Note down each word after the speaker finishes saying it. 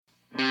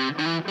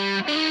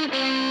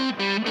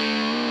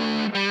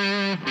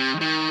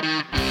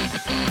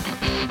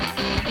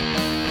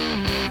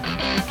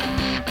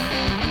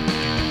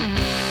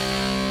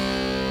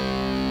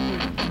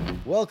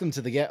Welcome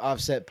to the Get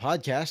Offset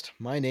podcast.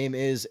 My name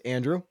is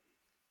Andrew.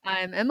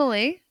 I'm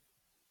Emily.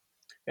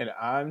 And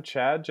I'm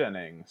Chad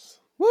Jennings.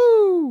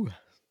 Woo!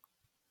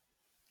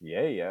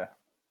 Yeah.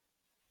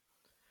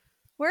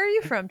 Where are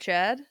you from,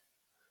 Chad?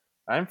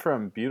 I'm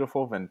from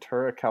beautiful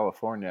Ventura,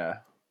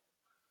 California.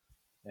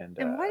 And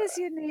why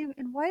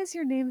is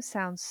your name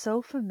sound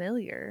so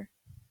familiar?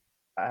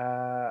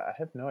 I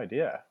have no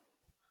idea.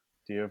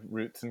 Do you have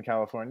roots in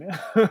California?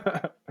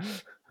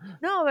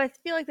 No, I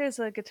feel like there's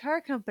a guitar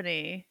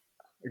company.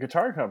 A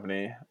guitar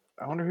company?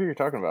 I wonder who you're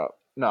talking about.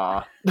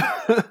 Nah.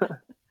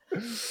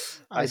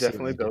 I see definitely what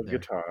you did build there.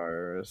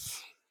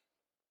 guitars.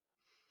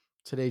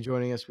 Today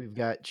joining us, we've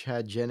got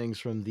Chad Jennings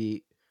from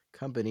the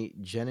company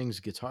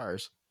Jennings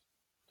Guitars.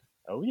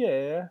 Oh,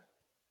 yeah.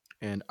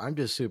 And I'm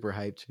just super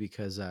hyped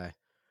because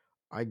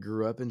I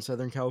grew up in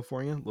Southern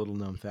California, little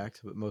known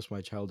fact, but most of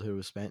my childhood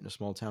was spent in a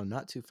small town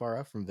not too far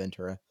off from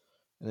Ventura.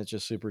 And it's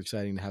just super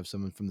exciting to have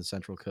someone from the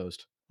Central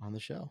Coast on the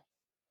show.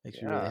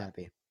 Makes me really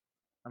happy.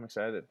 I'm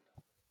excited.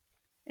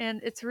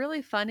 And it's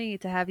really funny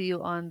to have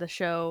you on the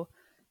show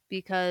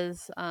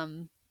because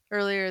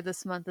earlier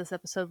this month, this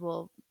episode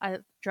will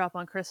drop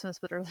on Christmas,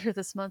 but earlier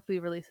this month we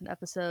released an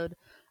episode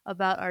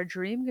about our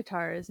dream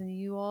guitars, and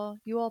you all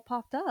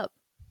popped up.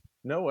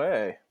 No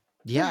way.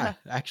 Yeah,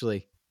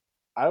 actually.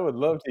 I would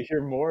love to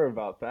hear more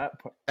about that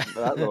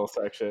little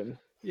section.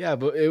 Yeah,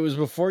 but it was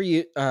before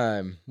you.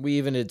 We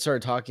even had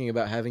started talking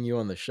about having you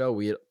on the show.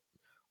 We had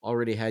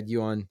already had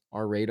you on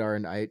our radar,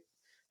 and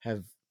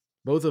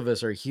both of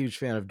us are a huge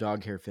fan of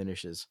dog hair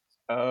finishes.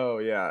 Oh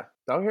yeah,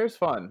 dog hair is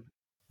fun.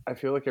 I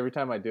feel like every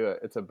time I do it,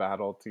 it's a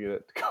battle to get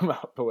it to come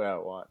out the way I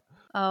want.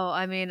 Oh,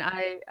 I mean,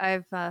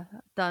 I've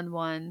done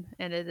one,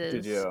 and it is.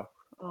 Did you?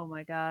 Oh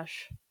my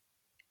gosh.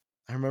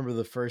 I remember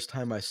the first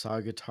time I saw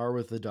a guitar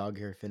with the dog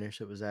hair finish.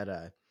 It was at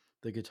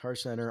the Guitar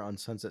Center on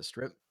Sunset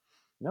Strip.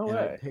 No And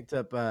way. I picked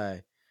up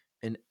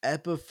an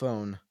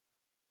Epiphone.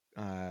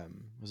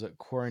 Was it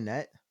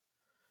Coronet?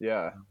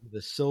 Yeah.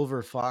 The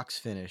silver fox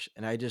finish,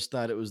 and I just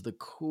thought it was the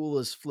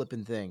coolest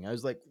flipping thing. I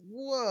was like,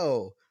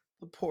 "Whoa!"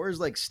 The pores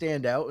like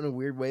stand out in a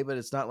weird way, but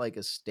it's not like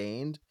a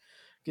stained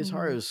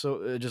guitar. It was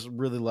so. I just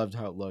really loved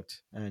how it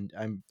looked, and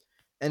I'm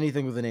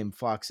anything with the name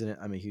Fox in it.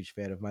 I'm a huge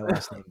fan of. My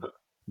last name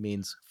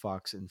means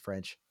fox in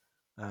French.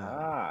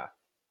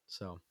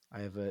 So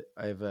I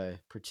have a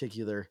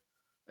particular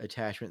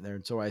attachment there,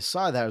 and so I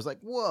saw that I was like,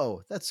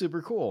 "Whoa, that's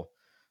super cool!"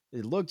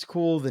 It looked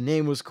cool. The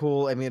name was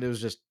cool. I mean, it was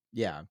just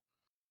yeah.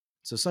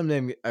 So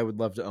someday I would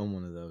love to own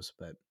one of those,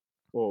 but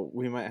Well,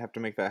 we might have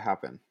to make that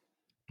happen.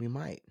 we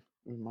might.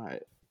 We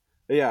might.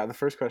 But yeah, the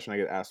first question I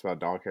get asked about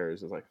dog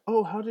hairs is like,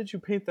 "Oh, how did you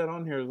paint that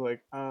on here?" It's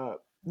like,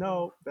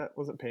 no, that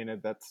wasn't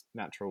painted. That's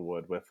natural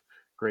wood with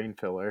grain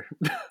filler,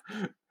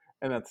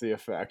 and that's the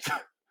effect."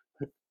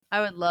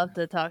 I would love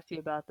to talk to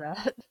you about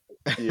that.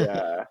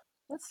 Yeah,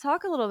 Let's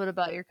talk a little bit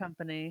about your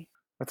company.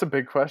 that's a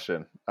big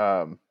question.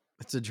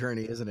 It's a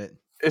journey, isn't it?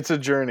 It's a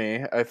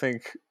journey. I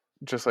think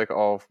just like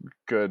all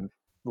good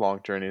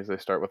long journeys, they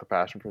start with a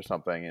passion for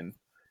something, and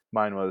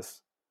mine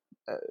was.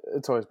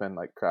 It's always been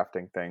like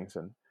crafting things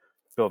and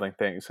building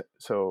things.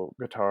 So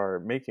guitar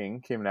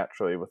making came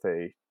naturally with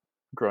a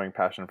growing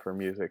passion for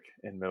music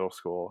in middle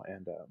school,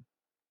 and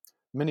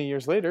many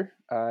years later,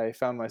 I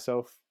found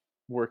myself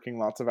working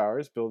lots of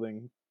hours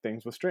building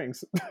things with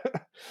strings,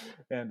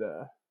 and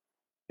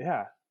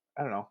yeah,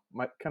 I don't know.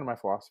 My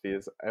philosophy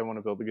is I want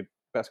to build the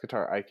best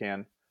guitar I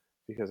can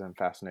because I'm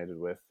fascinated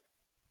with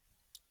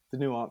the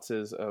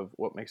nuances of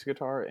what makes a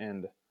guitar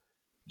and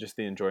just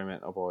the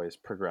enjoyment of always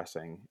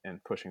progressing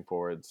and pushing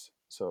forwards.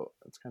 So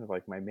it's kind of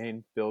like my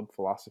main build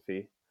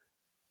philosophy.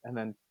 And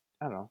then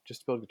I don't know,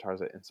 just build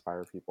guitars that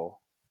inspire people.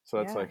 So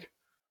that's like,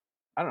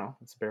 I don't know,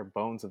 it's bare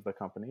bones of the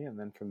company. And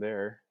then from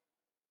there,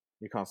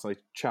 you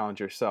constantly challenge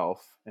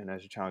yourself. And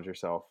as you challenge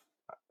yourself,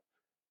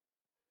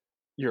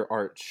 your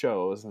art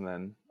shows. And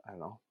then, I don't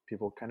know,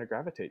 people kind of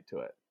gravitate to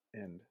it.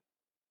 And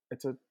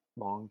it's a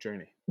long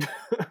journey.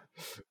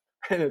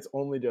 And it's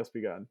only just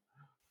begun.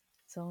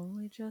 It's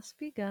only just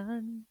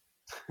begun.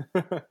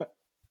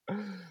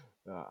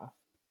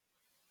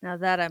 Now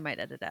that I might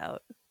edit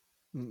out.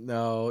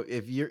 No,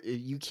 if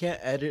you can't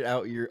edit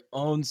out your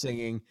own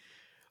singing.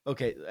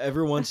 Okay,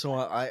 every once in a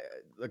while,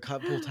 a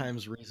couple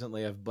times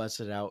recently I've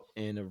busted out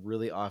in a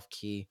really off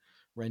key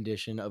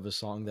rendition of a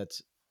song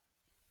that's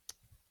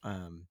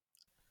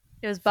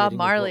It was Bob fitting with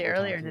what Marley we're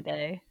earlier in talking- the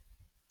day.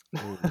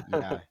 Oh,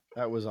 yeah,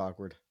 that was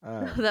awkward.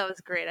 That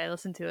was great. I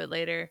listened to it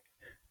later.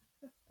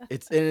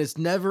 It's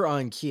never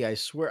on key. I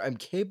swear I'm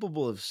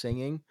capable of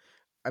singing.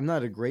 I'm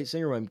not a great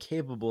singer, but I'm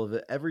capable of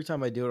it. Every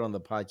time I do it on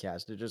the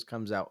podcast, it just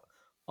comes out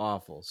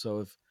awful.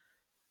 So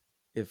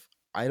if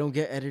I don't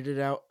get edited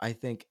out, I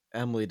think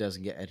Emily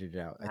doesn't get edited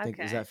out. I think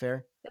is that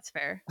fair? That's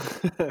fair.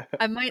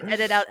 I might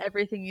edit out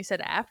everything you said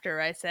after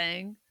I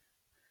sang.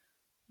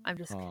 I'm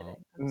just kidding.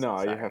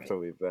 No, you have to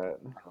leave that.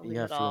 You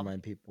have to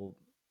remind people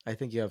I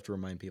think you have to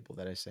remind people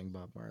that I sing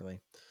Bob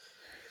Marley.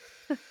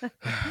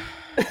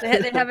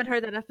 They haven't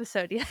heard that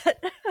episode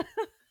yet.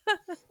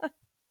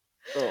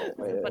 Oh That's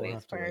the We'll man. have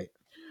funniest to part. wait.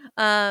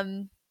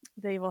 Um,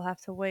 they will have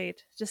to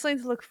wait. Just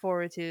something to look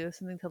forward to,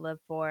 something to live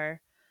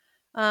for.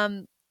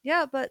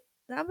 Yeah, but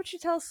how would you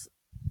tell us?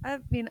 I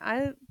mean,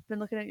 I've been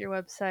looking at your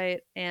website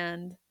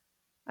and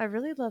I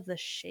really love the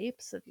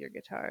shapes of your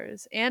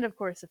guitars and, of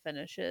course, the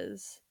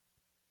finishes.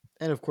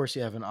 And of course,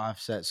 you have an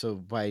offset, so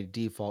by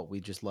default,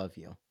 we just love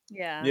you.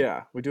 Yeah.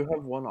 Yeah, we do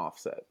have one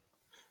offset.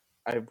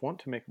 I want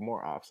to make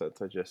more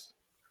offsets.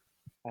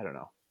 I don't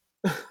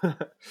know.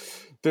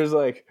 There's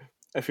like,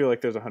 I feel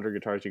like there's 100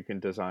 guitars you can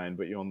design,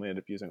 but you only end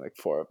up using like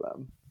 4 of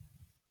them.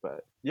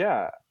 But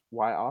yeah,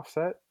 why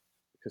offset?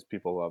 Because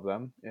people love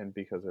them and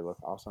because they look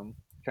awesome.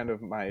 Kind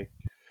of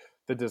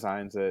the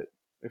designs that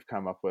we've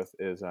come up with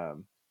is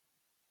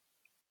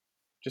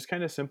just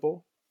kind of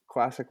simple,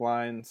 classic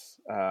lines,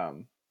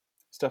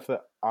 stuff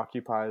that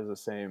occupies the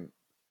same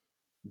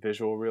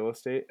visual real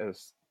estate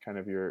as kind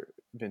of your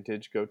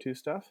vintage go-to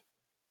stuff,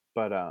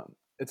 but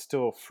it's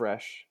still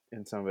fresh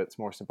in some of its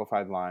more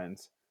simplified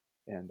lines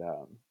and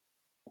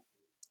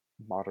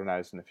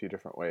modernized in a few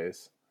different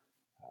ways.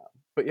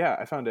 But yeah,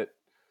 I found it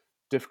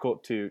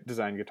difficult to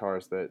design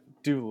guitars that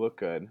do look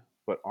good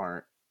but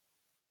aren't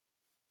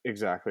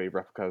exactly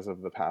replicas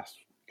of the past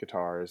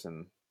guitars.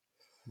 And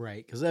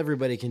Right, because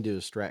everybody can do a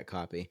Strat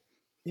copy.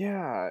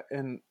 yeah,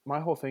 and my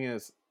whole thing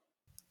is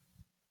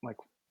like,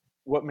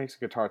 what makes a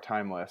guitar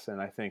timeless? And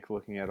I think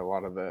looking at a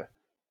lot of the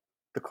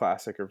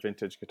classic or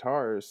vintage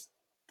guitars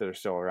that are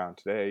still around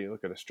today, you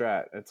look at a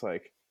Strat, it's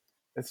like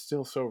it's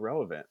still so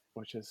relevant,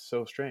 which is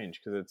so strange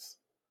because it's,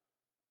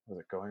 was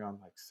it going on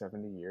like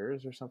 70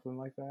 years or something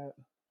like that?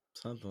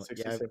 Something like,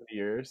 60, yeah. 70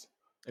 years.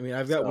 I mean,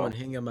 I've got one So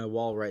hanging on my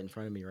wall right in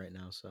front of me right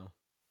now. So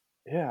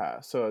yeah,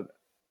 so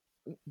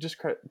just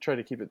try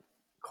to keep it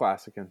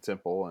classic and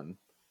simple, and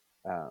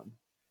um,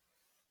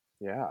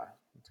 yeah,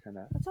 that's kind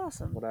of That's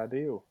awesome. what I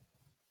do.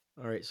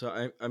 all right,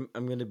 so I'm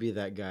gonna be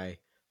that guy,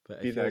 but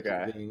I Be feel that like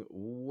you're guy. being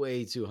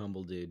way too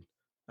humble, dude.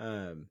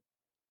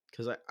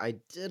 Because I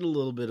did a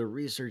little bit of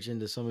research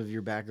into some of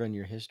your background,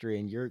 your history,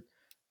 and you're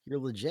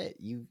legit.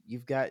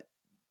 You've got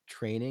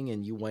training,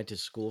 and you went to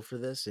school for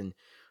this, and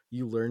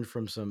you learned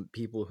from some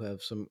people who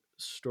have some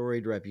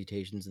storied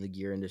reputations in the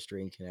gear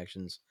industry and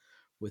connections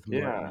with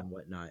Martin Yeah. and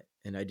whatnot.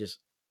 And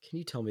can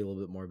you tell me a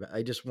little bit more about?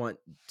 I just want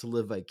to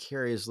live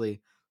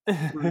vicariously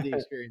through the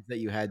experience that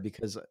you had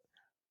because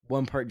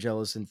one part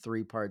jealous and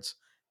three parts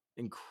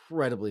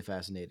incredibly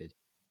fascinated.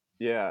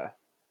 Yeah.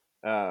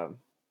 Um,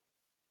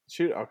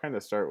 Shoot, I'll kind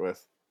of start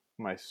with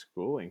my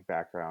schooling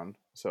background.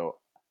 So,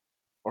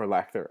 or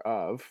lack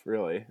thereof,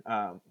 really.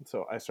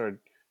 So I started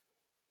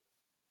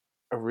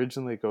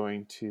originally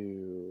going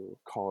to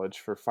college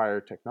for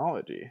fire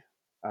technology.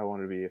 I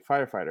wanted to be a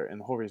firefighter, and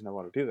the whole reason I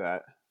wanted to do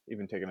that,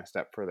 even taking a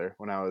step further,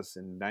 when I was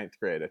in ninth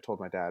grade, I told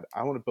my dad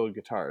I want to build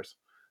guitars,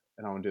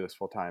 and I want to do this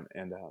full time.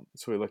 And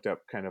so we looked up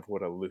kind of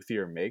what a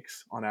luthier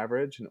makes on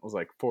average, and it was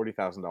like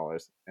 $40,000.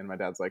 And my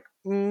dad's like,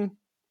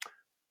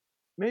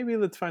 maybe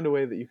let's find a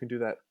way that you can do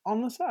that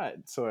on the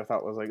side. So I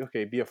thought was like,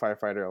 okay, be a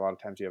firefighter. A lot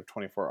of times you have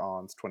 24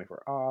 ons,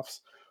 24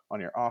 offs. On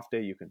your off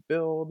day, you can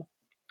build.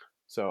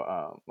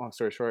 So, long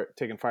story short,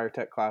 taking fire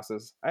tech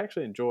classes, I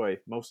actually enjoy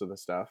most of the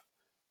stuff,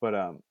 but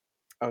I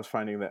was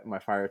finding that in my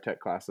fire tech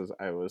classes,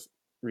 I was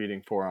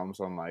reading forums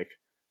on like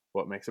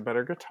what makes a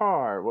better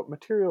guitar, what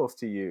materials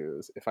to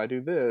use. If I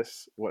do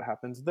this, what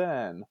happens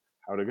then?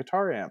 How do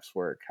guitar amps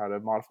work? How to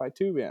modify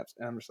tube amps?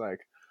 And I'm just like,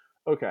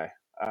 okay,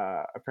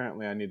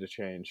 apparently I need to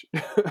change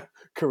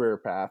career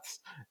paths.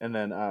 And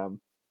then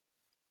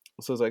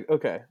so I was like,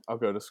 okay, I'll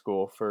go to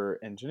school for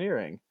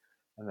engineering,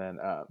 and then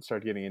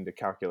started getting into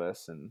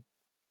calculus, and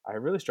I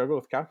really struggle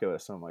with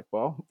calculus. So I'm like,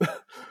 well,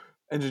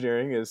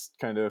 engineering is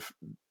kind of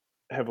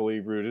heavily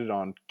rooted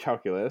on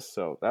calculus,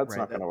 so that's Right.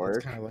 not going to That's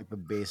work. kind of like the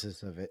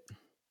basis of it.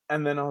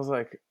 And then I was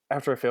like,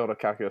 after I failed a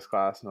calculus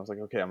class, and I was like,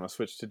 okay, I'm going to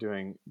switch to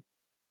doing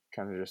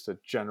kind of just a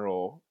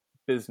general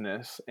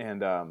business.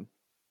 And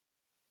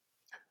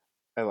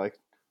I like,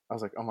 I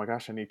was like, oh my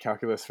gosh, I need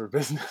calculus for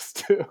business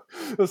too.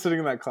 I was sitting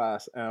in that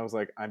class, and I was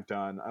like, I'm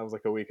done. I was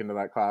like a week into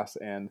that class,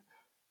 and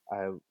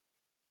I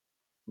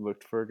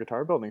looked for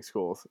guitar building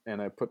schools,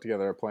 and I put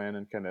together a plan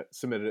and kind of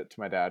submitted it to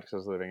my dad because I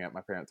was living at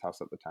my parents'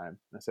 house at the time.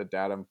 And I said,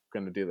 Dad, I'm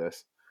going to do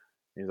this.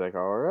 And he's like,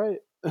 all right.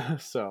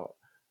 So,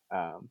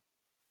 um,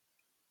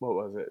 what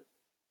was it?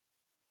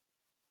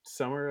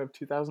 Summer of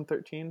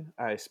 2013,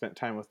 I spent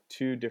time with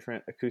 2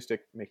 different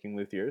acoustic making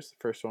luthiers. The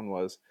first one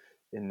was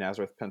in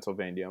Nazareth,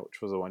 Pennsylvania,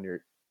 which was the one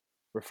you're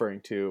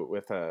referring to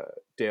with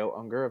Dale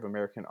Unger of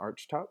American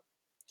Archtop.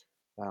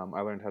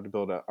 I learned how to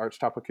build an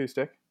archtop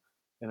acoustic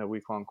in a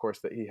week-long course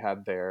that he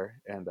had there.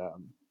 And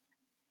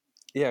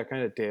yeah,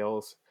 kind of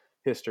Dale's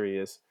history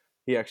is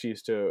he actually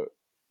used to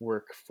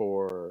work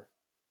for,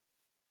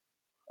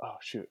 oh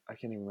shoot, I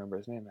can't even remember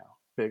his name now.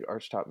 Big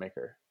archtop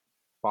maker,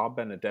 Bob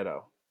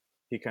Benedetto.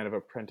 He kind of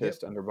Yep.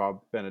 apprenticed under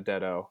Bob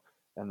Benedetto,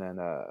 and then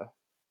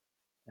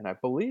and I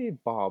believe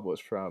Bob was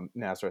from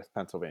Nazareth,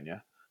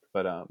 Pennsylvania.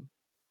 But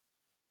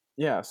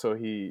yeah, so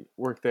he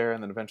worked there,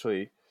 and then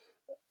eventually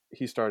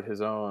he started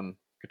his own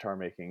guitar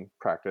making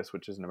practice,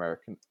 which is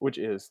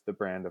the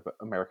brand of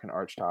American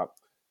Archtop.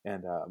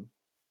 And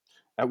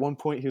at one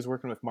point, he was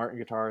working with Martin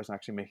Guitars and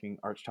actually making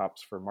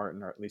archtops for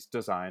Martin, or at least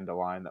designed a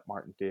line that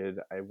Martin did.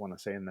 I want to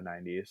say in the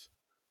 '90s.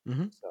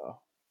 Mm-hmm. So,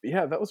 but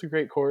yeah, that was a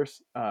great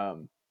course.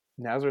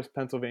 Nazareth,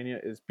 Pennsylvania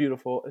is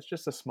beautiful. It's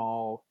just a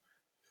small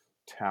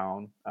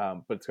town,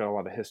 but it's got a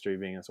lot of history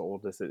being as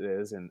old as it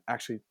is. And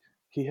actually,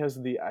 he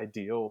has the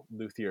ideal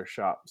luthier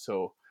shop.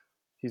 So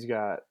he's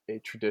got a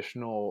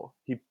traditional.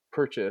 He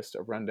purchased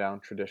a rundown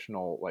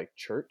traditional like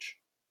church.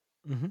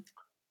 Mm-hmm.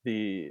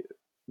 The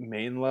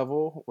main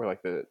level where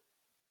like the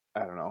I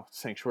don't know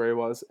sanctuary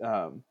was.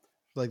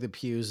 Like the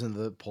pews and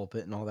the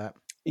pulpit and all that.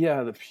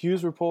 Yeah, the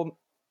pews were pulled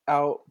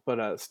out,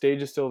 but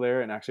stage is still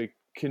there and actually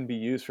can be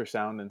used for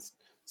sound and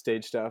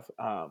stage stuff.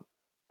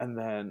 And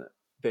then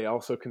they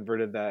also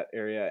converted that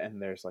area,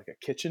 and there's like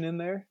a kitchen in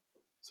there.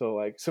 So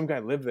like some guy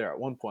lived there at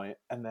one point,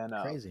 and then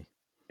Crazy.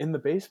 in the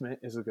basement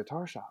is a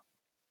guitar shop.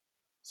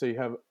 So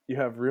you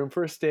have room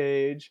for a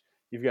stage.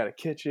 You've got a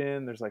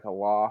kitchen. There's like a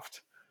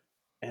loft,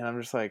 and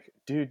I'm just like,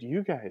 dude,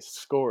 you guys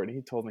scored.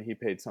 He told me he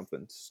paid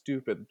something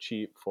stupid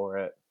cheap for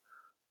it,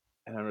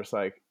 and I'm just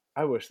like,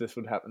 I wish this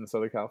would happen in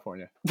Southern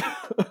California.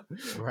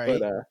 Right.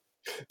 But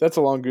that's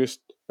a long goose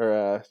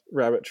or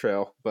rabbit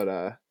trail.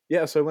 But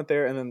yeah, so I went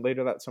there, and then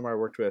later that summer I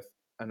worked with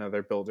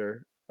another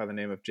builder by the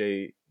name of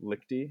Jay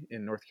Lichty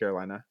in North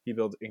Carolina. He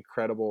builds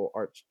incredible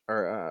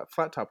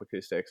flat top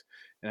acoustics,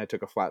 and I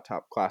took a flat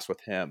top class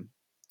with him.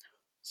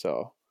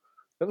 So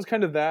that was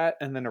kind of that.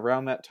 And then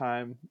around that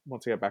time,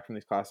 once I got back from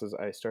these classes,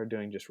 I started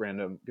doing just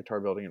random guitar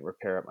building and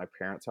repair at my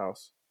parents'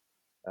 house.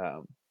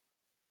 Um,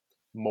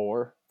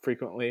 more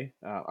frequently.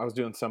 I was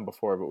doing some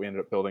before, but we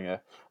ended up building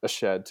a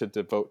shed to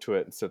devote to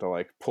it instead of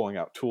like pulling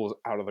out tools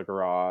out of the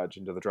garage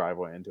into the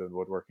driveway and doing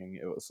woodworking.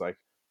 It was like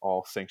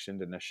all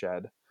sanctioned in a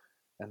shed.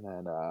 And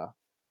then,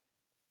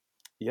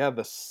 yeah,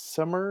 the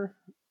summer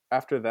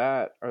after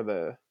that, or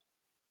the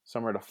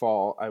summer to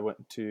fall, I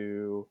went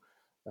to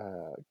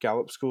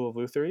Gallup School of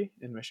Luthery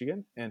in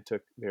Michigan and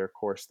took their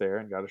course there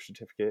and got a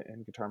certificate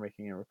in guitar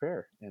making and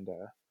repair. And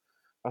that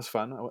was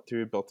fun. I went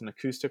through, built an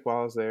acoustic while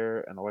I was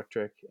there, an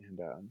electric,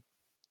 and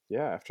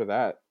yeah, after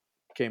that,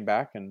 came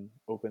back and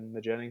opened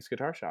the Jennings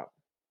Guitar Shop.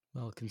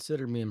 Well,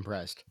 consider me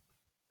impressed.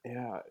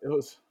 Yeah, it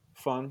was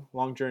fun,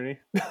 long journey.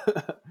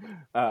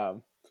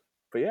 um,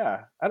 but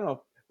yeah, I don't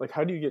know. Like,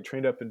 how do you get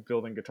trained up in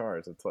building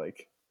guitars? It's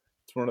like,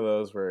 it's one of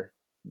those where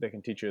they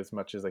can teach you as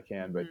much as they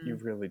can, but you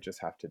really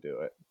just have to do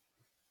it.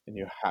 And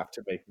you have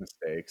to make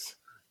mistakes.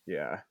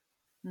 Yeah,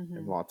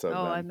 and lots of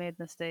Oh, I them. made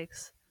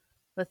mistakes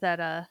with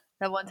that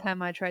one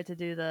time I tried to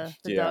do the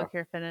Yeah. dog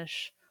hair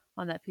finish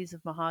on that piece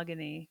of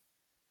mahogany,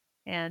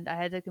 and I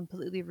had to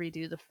completely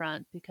redo the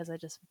front because I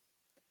just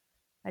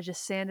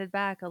sanded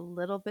back a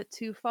little bit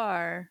too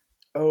far.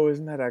 Oh,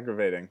 isn't that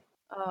aggravating?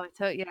 Oh,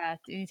 so yeah,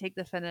 and you take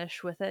the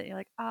finish with it, and you're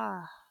like,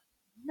 ah,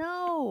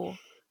 no,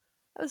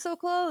 I was so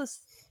close.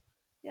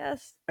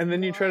 Yes. And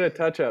then you try to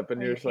touch up, and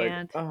Oh, you're you just like,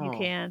 can't. You oh,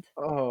 can't.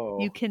 You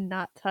oh,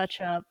 cannot touch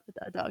up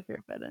a dog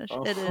hair finish.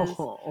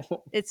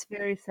 oh. It's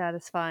very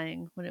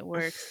satisfying when it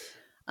works.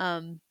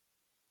 Um,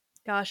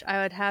 gosh,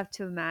 I would have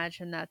to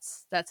imagine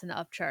that's an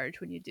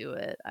upcharge when you do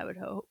it. I would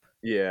hope.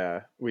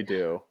 Yeah, we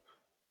do.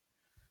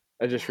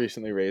 I just Yeah.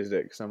 recently raised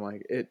it because I'm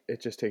like, it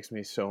just takes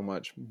me so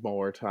much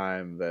more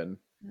time than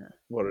Yeah.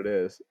 what it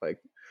is. Like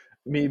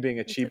me being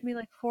a It took cheap, me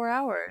like 4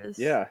 hours.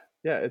 yeah,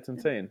 it's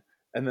insane.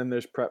 And then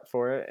there's prep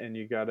for it, and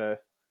you gotta,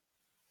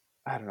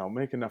 I don't know,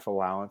 make enough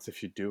allowance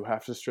if you do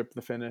have to strip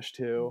the finish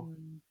too.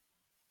 Mm.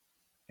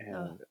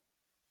 Oh, And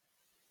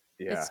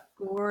yeah, it's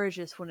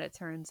gorgeous when it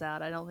turns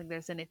out. I don't think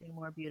there's anything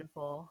more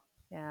beautiful.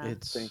 Yeah.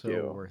 It's thank so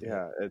you. worth it.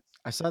 Yeah, it's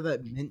I saw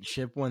that mint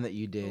chip one that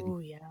you did Oh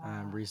yeah.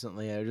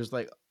 recently. I was just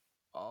like,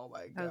 oh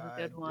my That was a god,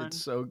 good one.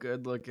 it's so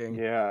good looking.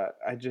 yeah.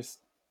 I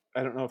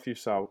don't know if you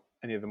saw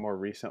any of the more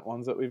recent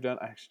ones that we've done.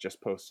 I actually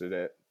just posted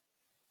it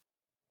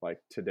like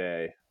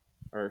today,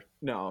 or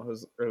no, it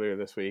was earlier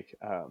this week.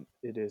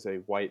 It is a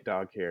white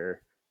dog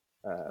hair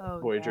Oh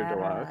Voyager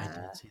Deluxe I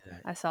yeah. did see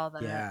that. I saw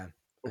that. Yeah, I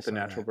with the saw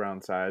natural that.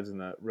 brown sides and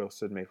the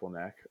roasted maple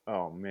neck.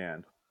 Oh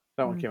man,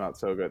 that one Mm. came out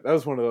so good. That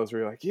was one of those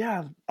where you're like,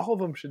 yeah, all of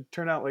them should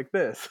turn out like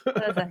this.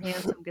 That is a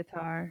handsome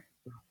guitar.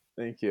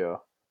 Thank you.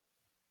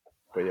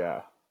 But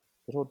yeah,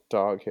 little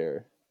dog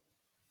hair.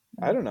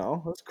 I Mm. don't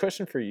know. That's a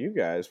question for you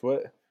guys.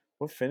 What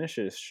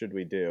finishes should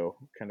we do?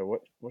 Kind of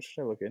what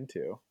should I look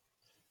into?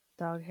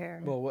 Dog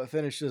hair. Well, what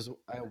finishes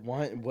I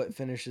want, what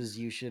finishes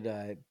you should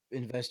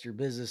invest your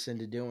business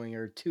into doing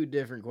are two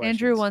different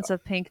Andrew questions. wants a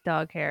pink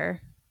dog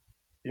hair.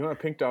 You want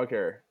a pink dog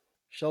hair?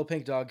 Shell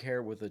pink dog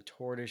hair with a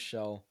tortoise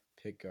shell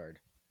pickguard.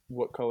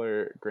 What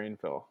color grain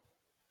fill?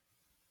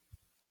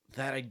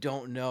 That I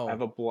don't know.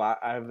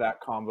 I have that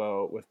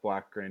combo with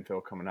black grain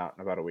fill coming out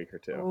in about a week or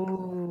two.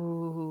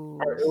 Ooh.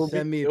 Or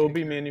Send me a it will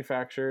be picture.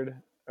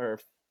 manufactured, or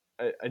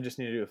I just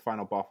need to do a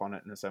final buff on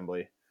it in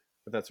assembly.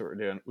 But that's what we're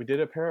doing. We did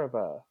a pair of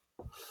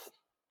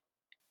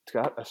it's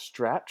got a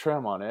Strat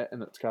trem on it,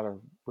 and it's got a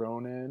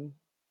Ronin,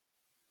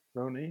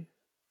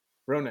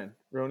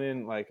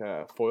 Ronin, like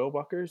foil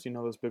buckers. You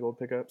know those big old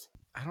pickups?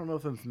 I don't know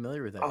if I'm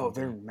familiar with that Oh,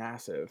 they're company.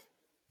 massive.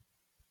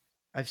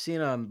 I've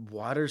seen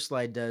Water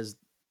Slide does,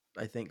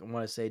 I think I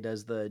want to say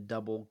does the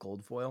double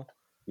gold foil,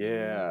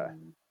 Yeah,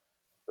 Mm.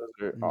 those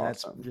are and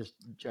that's awesome. just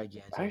I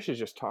gigantic. actually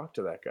just talked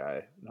to that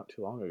guy not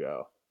too long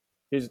ago.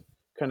 He's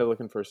kind of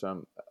looking for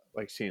some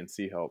like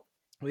CNC help.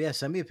 Well, yeah,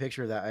 send me a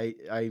picture of that.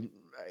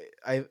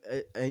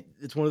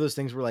 It's one of those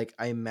things where like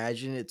I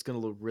imagine it's gonna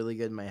look really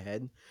good in my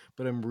head,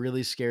 but I'm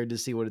really scared to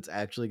see what it's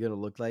actually gonna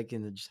look like,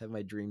 and then just have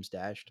my dreams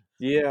dashed.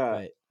 Yeah,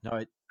 But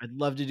no, I'd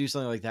love to do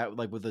something like that,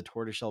 like with a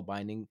tortoiseshell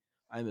binding.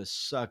 I'm a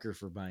sucker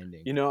for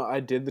binding. you know,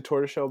 I did the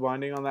tortoiseshell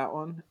binding on that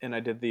one, and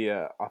I did the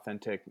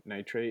authentic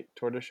nitrate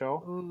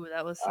tortoiseshell. Ooh,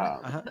 that was. Um,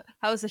 Uh-huh.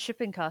 How was the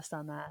shipping cost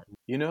on that?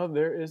 you know,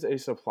 there is a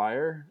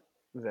supplier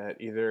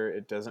that either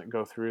it doesn't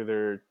go through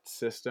their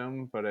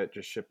system, but it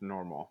just shipped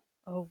normal.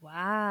 Oh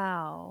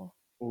wow.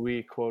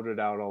 We quoted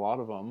out a lot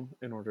of them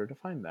in order to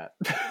find that.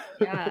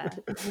 Yeah.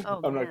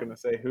 Oh I'm not going man. to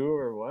say who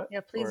or what,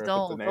 Yeah, please or if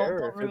it's an don't error or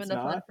don't if ruin it's the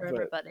fun not, for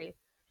everybody.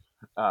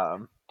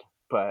 um,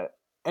 but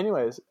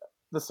anyways,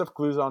 the stuff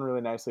glues on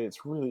really nicely.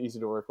 It's really easy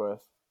to work with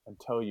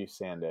until you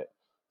sand it.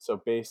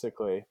 So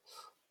basically,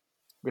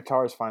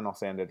 guitar is final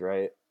sanded,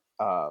 right?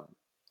 Um,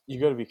 you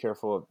got to be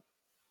careful of,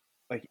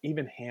 like,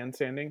 even hand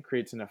sanding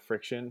creates enough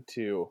friction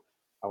to,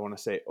 I want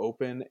to say,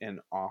 open and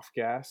off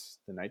gas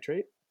the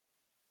nitrate.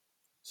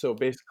 So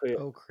basically,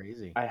 Oh,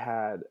 crazy.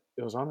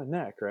 it was on a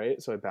neck,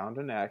 right? So I bound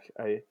a neck.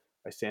 I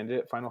sanded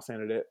it, final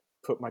sanded it,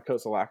 put my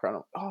coats of lacquer on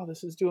it. Oh,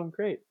 this is doing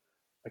great.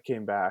 I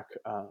came back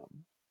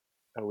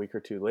a week or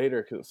two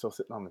later because it was still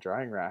sitting on the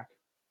drying rack,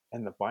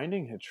 and the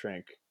binding had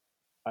shrank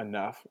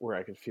enough where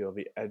I could feel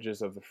the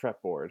edges of the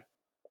fretboard,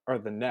 or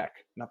the neck,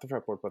 not the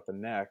fretboard, but the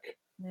neck,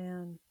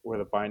 Man. where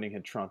the binding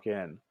had shrunk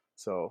in.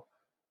 So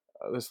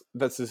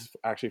this is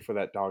actually for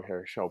that dog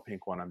hair shell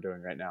pink one I'm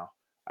doing right now.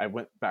 I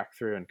went back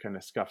through and kind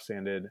of scuff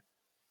sanded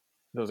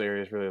those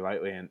areas really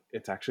lightly, and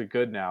it's actually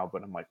good now.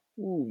 But I'm like,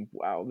 ooh,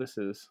 wow, this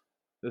is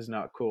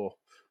not cool.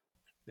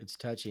 It's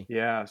touchy.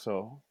 Yeah,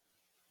 so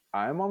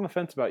I'm on the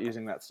fence about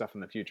using that stuff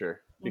in the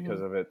future Hmm.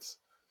 because of its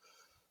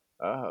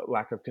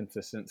lack of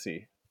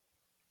consistency.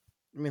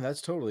 I mean,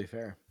 that's totally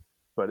fair.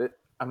 But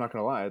I'm not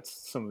gonna lie,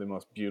 it's some of the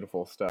most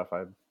beautiful stuff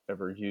I've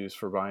ever used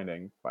for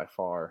binding by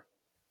far.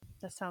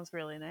 That sounds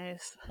really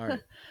nice. All right.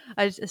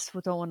 I just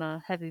don't want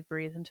to heavy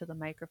breathe into the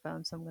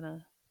microphone, so I'm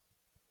gonna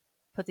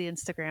put the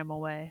Instagram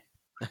away.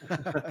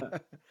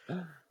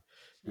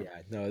 Yeah,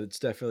 no, it's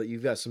definitely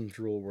you've got some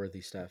drool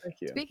worthy stuff.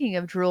 Thank you. Speaking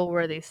of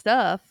drool-worthy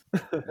stuff,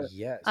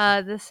 Yes.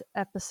 this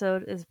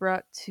episode is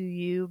brought to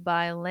you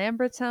by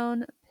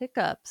Lambritone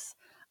Pickups.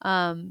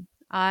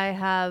 I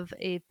have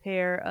a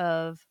pair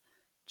of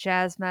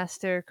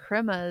Jazzmaster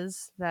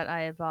Cremas that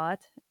I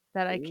bought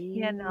that I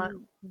cannot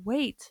Ooh.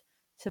 wait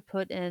to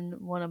put in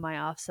one of my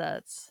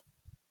offsets.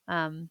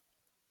 Um,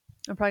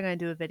 I'm probably going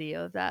to do a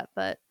video of that,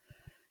 but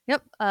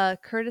yep,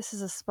 Curtis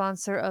is a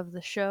sponsor of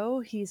the show.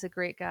 He's a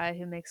great guy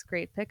who makes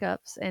great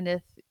pickups. And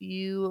if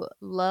you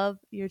love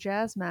your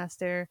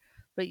Jazzmaster,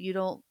 but you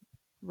don't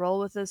roll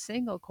with those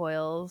single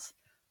coils,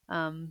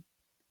 um,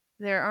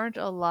 there aren't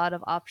a lot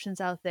of options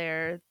out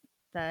there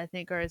that I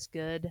think are as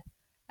good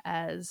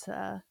as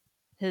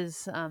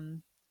his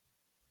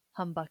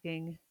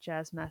humbucking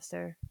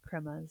Jazzmaster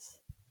Cremas.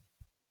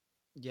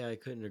 Yeah, I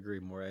couldn't agree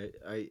more.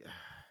 I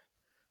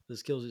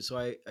this kills it. So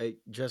I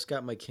just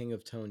got my King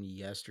of Tone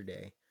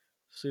yesterday.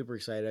 Super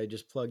excited. I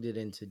just plugged it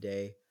in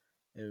today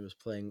and it was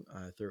playing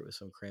through it with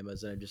some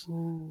cremas, and I just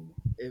Ooh.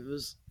 it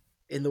was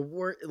in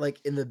the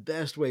like in the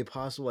best way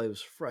possible. I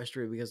was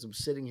frustrated because I'm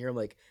sitting here, I'm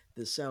like,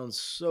 this sounds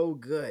so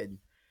good,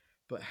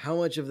 but how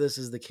much of this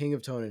is the King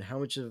of Tone and how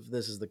much of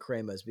this is the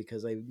cremas?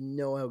 Because I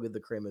know how good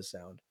the cremas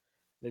sound.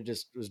 It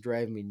just was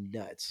driving me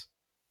nuts.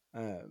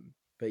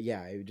 But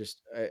yeah,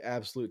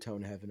 absolute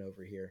tone heaven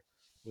over here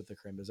with the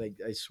cremas.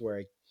 I swear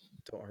I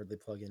don't hardly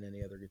plug in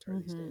any other guitar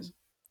these Mm-hmm. days.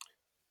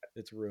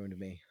 It's ruined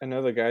me. I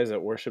know the guys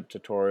at Worship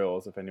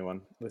Tutorials, if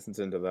anyone listens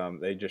into them,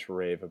 they just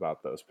rave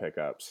about those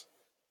pickups.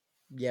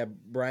 Yeah,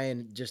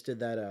 Brian just did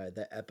that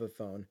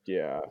Epiphone,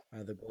 Yeah.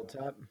 the gold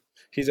top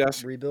He's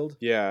asked rebuild.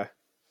 yeah.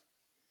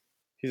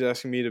 He's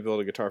asking me to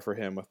build a guitar for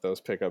him with those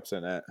pickups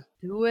in it.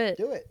 Do it.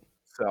 Do it.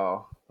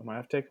 So I might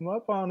have to take him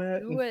up on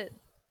it. Do it.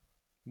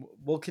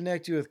 We'll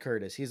connect you with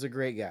Curtis. He's a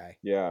great guy.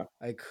 Yeah,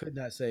 I could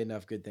not say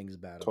enough good things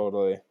about him.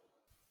 totally.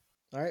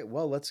 All right,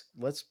 well let's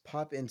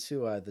pop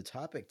into the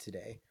topic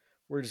today.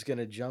 We're just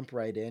gonna jump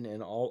right in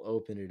and I'll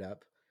open it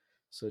up.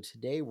 So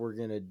today we're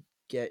gonna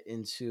get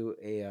into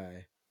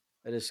a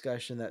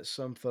discussion that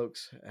some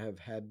folks have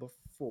had Is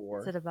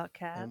before, it about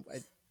and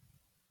cats?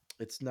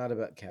 it's not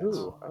about cats.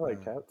 Ooh, Oh. I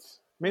like cats.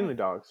 Oh. Mainly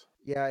dogs.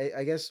 Yeah,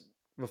 I guess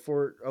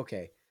before.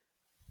 Okay,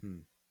 hmm.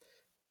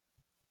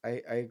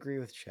 I agree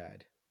with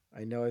Chad.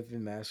 I know I've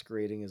been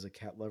masquerading as a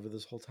cat lover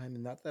this whole time,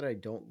 and not that I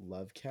don't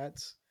love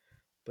cats,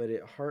 but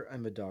at heart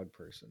I'm a dog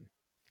person.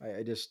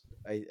 I just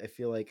I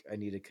feel like I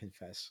need to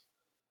confess.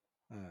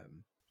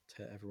 Um,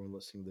 to everyone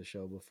listening to the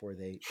show before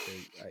I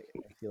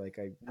feel like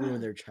I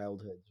ruin their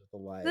childhoods with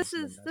the This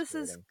lies and the is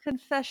masquerading.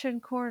 Confession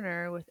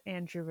Corner with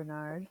Andrew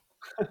Bernard.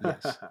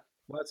 Yes,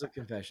 lots of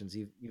confessions.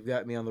 You've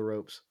got me on the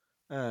ropes.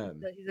 He's a All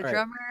right.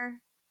 drummer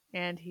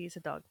and he's a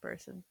dog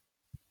person.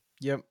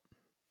 Yep.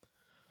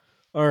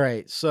 All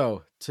right.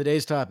 So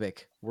today's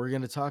topic, we're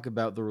going to talk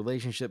about the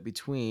relationship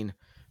between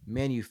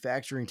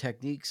manufacturing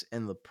techniques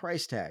and the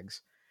price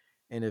tags.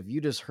 And if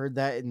you just heard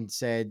that and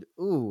said,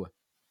 "Ooh,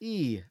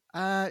 I'm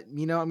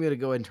going to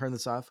go ahead and turn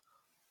this off,"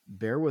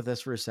 bear with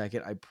us for a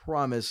second. I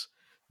promise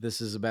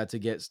this is about to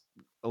get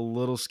a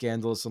little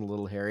scandalous and a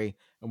little hairy,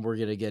 and we're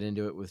going to get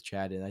into it with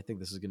Chad, and I think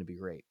this is going to be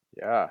great.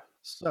 Yeah.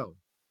 So,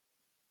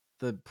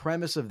 the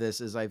premise of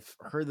this is I've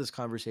heard this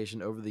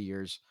conversation over the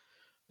years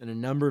in a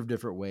number of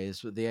different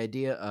ways, but the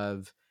idea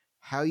of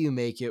how you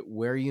make it,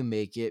 where you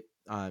make it,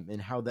 and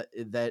how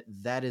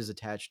that is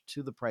attached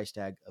to the price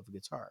tag of a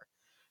guitar.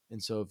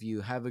 And so, if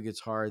you have a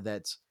guitar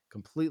that's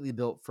completely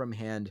built from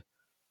hand,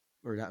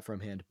 or not from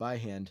hand, by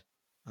hand,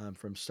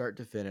 from start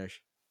to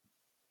finish,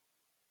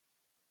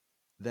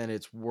 then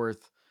it's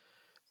worth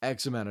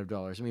X amount of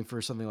dollars. I mean,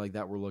 for something like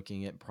that, we're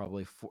looking at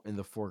probably in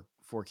the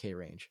 4K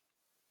range.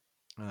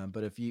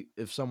 But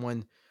if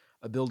someone,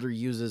 a builder,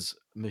 uses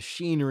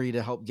machinery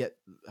to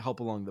help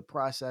along the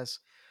process,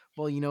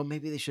 well,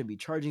 maybe they shouldn't be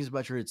charging as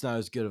much, or it's not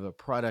as good of a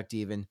product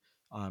even,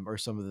 or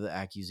some of the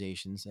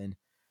accusations. And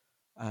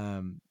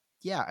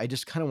yeah, I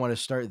just kind of want to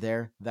start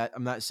there. That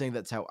I'm not saying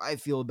that's how I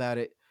feel about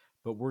it,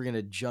 but we're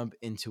gonna jump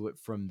into it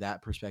from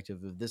that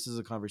perspective. Of this is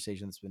a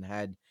conversation that's been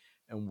had,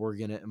 and we're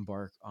gonna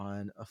embark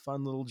on a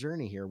fun little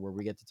journey here where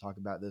we get to talk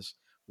about this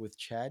with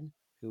Chad,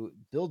 who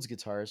builds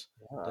guitars,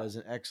 Yeah. does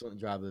an excellent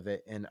job of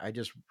it, and I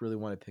just really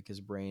want to pick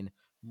his brain.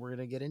 We're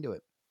gonna get into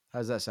it.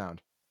 How's that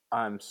sound?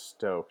 I'm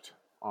stoked,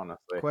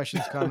 honestly.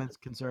 Questions, comments,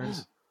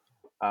 concerns?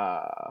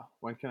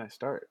 When can I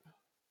start?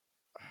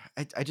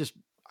 I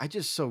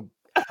just so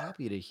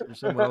happy to hear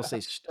someone else say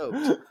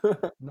stoked.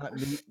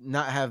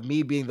 Not have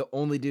me being the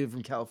only dude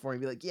from California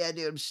be like, yeah,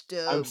 dude, I'm I'm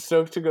stoked.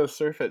 stoked to go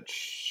surf at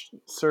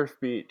Surf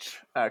Beach,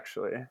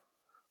 actually.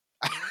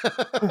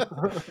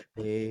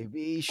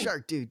 Baby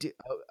shark, dude.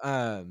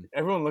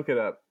 Everyone look it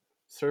up.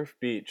 Surf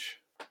Beach.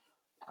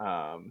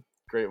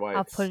 Great I'll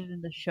Whites. put it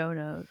in the show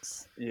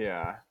notes.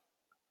 Yeah.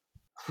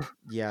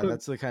 Yeah,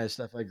 that's the kind of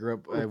stuff I grew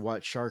up. I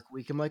watched Shark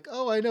Week. I'm like,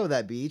 oh, I know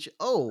that beach.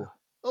 Oh,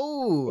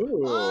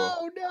 Ooh.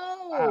 oh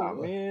Ah,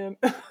 no! man.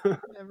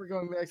 Never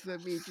going back to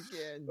that beach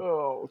again. Oh,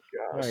 All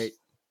gosh.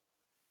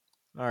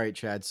 right,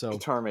 Chad. So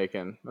Guitar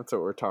making. That's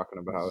what we're talking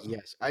about.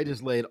 yes, I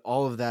just laid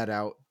all of that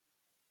out,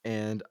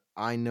 and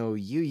I know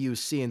you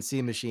use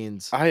CNC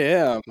machines. I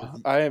am.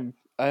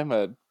 I'm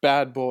a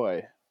bad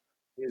boy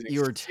using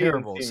You are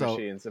terrible. CNC So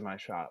machines in my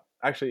shop.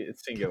 Actually,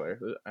 it's singular.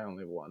 I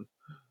only have one.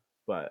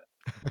 But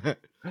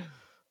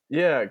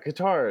yeah,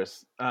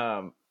 guitars.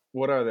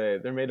 What are they?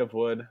 They're made of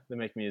wood. They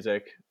make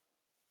music.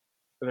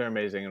 They're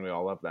amazing, and we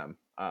all love them.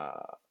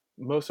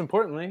 Most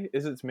importantly,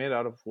 is it's made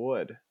out of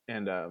wood,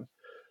 and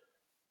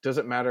does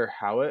it matter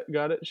how it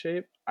got its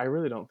shape? I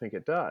really don't think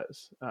it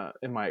does,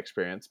 in my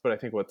experience. But I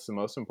think what's the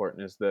most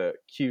important is the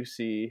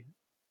QC,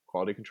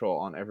 quality control,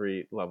 on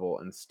every level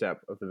and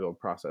step of the build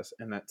process,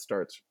 and that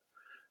starts.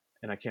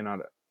 And I cannot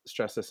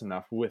stress this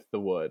enough, with the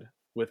wood.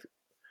 With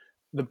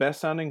the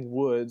best sounding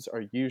woods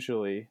are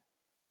usually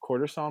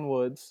quarter sawn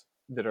woods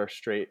that are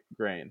straight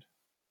grained.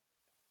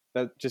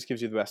 That just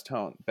gives you the best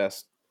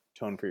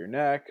tone for your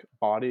neck,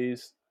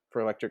 bodies.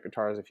 For electric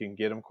guitars, if you can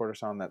get them quarter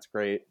sawn, that's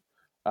great.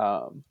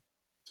 Um,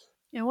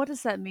 And what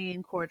does that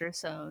mean, quarter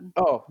sewn?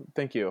 oh,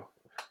 thank you.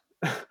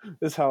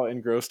 This is how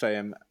engrossed I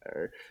am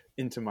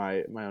into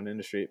my own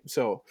industry.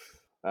 So,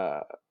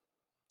 uh,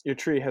 your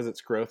tree has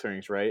its growth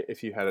rings, right?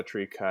 If you had a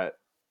tree cut,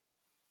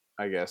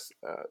 I guess.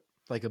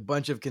 like a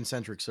bunch of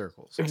concentric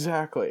circles.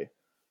 Exactly.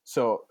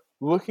 So,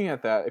 looking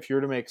at that, if you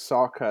were to make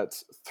saw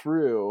cuts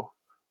through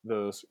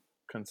those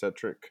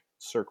concentric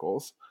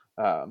circles,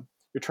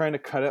 you're trying to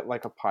cut it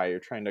like a pie. You're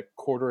trying to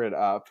quarter it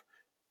up.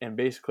 And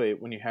basically,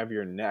 when you have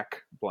your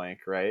neck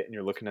blank, right, and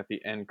you're looking at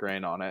the end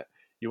grain on it,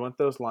 you want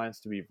those lines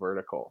to be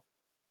vertical.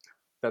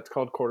 That's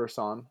called quarter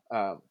sawn.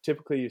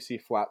 Typically, you see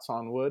flat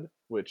sawn wood,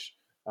 which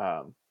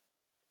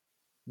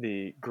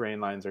the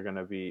grain lines are going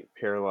to be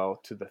parallel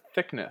to the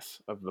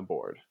thickness of the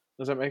board.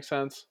 Does that make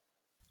sense?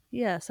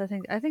 Yes, I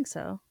think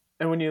so.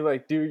 And when you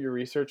like do your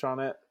research on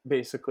it,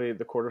 basically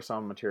the quarter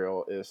sawn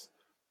material is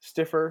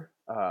stiffer.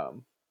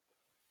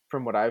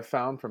 From what I've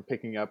found from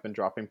picking up and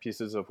dropping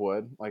pieces of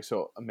wood, like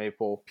so a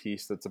maple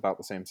piece that's about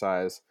the same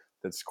size,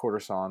 that's quarter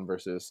sawn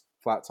versus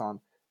flat sawn,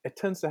 it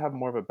tends to have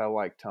more of a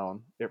bell-like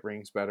tone. It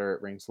rings better,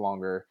 it rings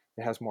longer,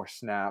 it has more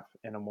snap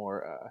and a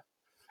more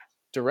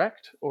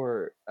direct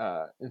or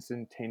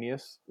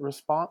instantaneous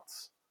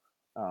response,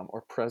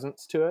 or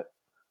presence to it.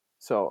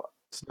 So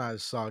It's not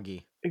as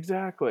soggy.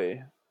 exactly,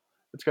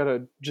 it's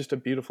got just a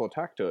beautiful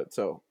attack to it.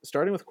 So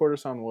starting with quarter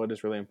sawn wood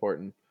is really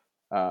important.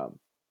 Um,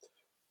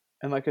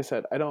 and like I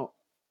said,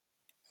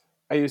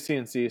 I use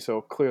CNC, so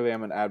clearly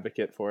I'm an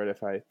advocate for it.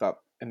 If I thought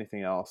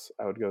anything else,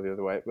 I would go the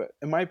other way. But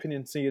in my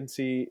opinion,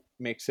 CNC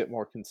makes it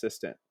more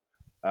consistent.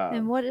 And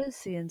Um, what is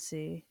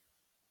CNC?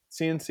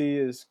 CNC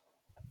is,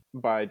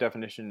 by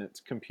definition, it's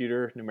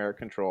computer numeric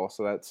control.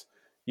 So that's,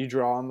 you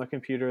draw on the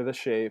computer the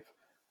shape,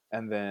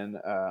 and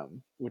then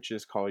which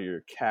is called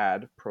your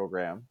CAD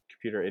program,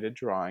 computer aided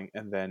drawing,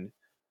 and then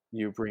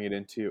you bring it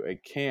into a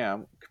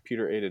CAM,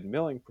 computer aided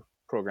milling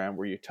program,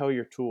 where you tell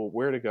your tool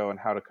where to go and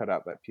how to cut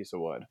out that piece of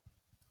wood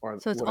or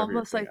So it's whatever you're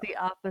almost cutting like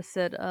out. the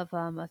opposite of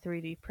a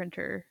 3D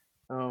printer.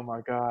 Oh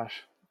my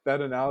gosh,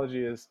 that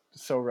analogy is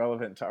so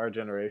relevant to our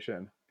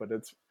generation. But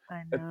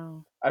I it,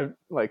 know. I'm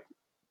like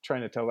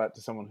trying to tell that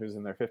to someone who's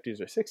in their 50s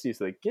or 60s.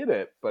 They get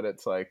it, but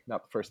it's like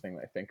not the first thing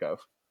they think of.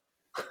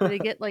 Do they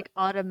get like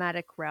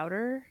automatic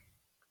router?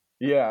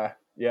 Yeah,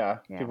 yeah,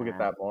 people get Yeah.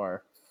 that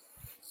more.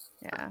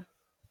 Yeah.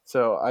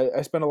 So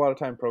I spend a lot of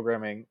time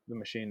programming the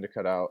machine to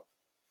cut out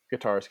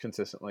guitars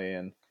consistently,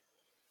 and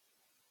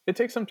it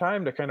takes some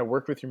time to kind of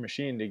work with your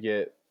machine to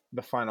get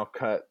the final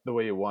cut the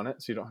way you want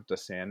it, so you don't have to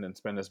sand and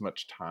spend as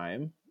much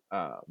time.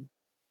 Um,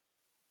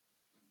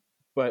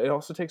 but it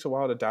also takes a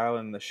while to dial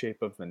in the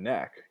shape of the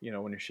neck. You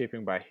know, when you're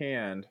shaping by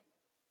hand,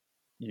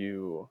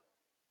 you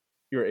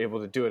you're able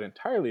to do it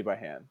entirely by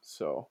hand.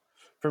 So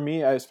for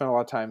me, I spent a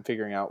lot of time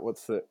figuring out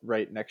what's the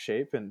right neck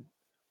shape, and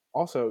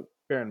also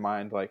bear in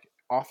mind, like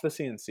off the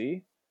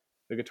CNC,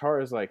 the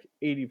guitar is like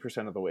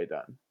 80% of the way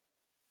done.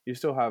 You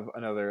still have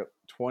another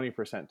 20%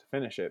 to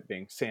finish it,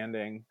 being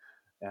sanding,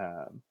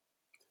 um,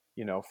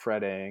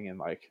 fretting, and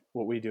like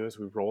what we do is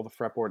we roll the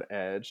fretboard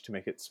edge to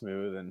make it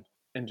smooth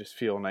and just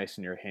feel nice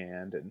in your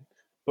hand. And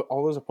but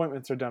all those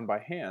appointments are done by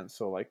hand,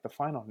 so like the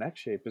final neck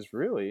shape is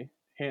really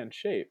hand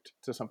shaped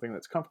to something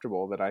that's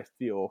comfortable, that I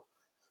feel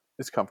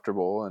is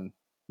comfortable and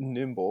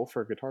nimble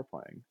for guitar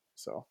playing.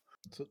 So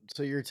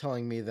So you're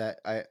telling me that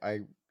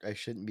I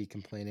shouldn't be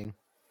complaining?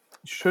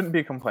 you shouldn't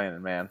be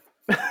complaining, man.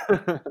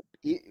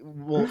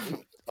 Well,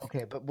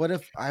 okay, but what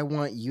if I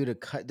want you to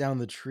cut down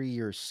the tree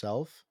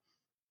yourself,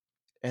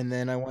 and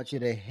then I want you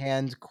to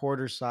hand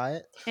quarter saw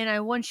it? And I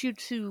want you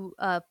to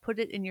put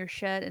it in your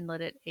shed and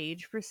let it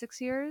age for 6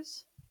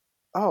 years.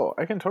 Oh,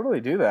 I can totally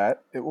do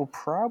that. It will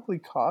probably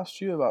cost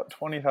you about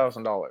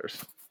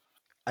 $20,000.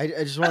 I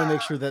just want to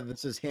make sure that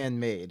this is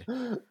handmade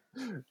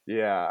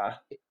Yeah,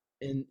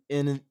 in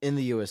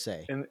the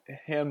USA. and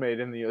handmade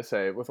in the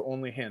USA with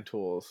only hand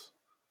tools,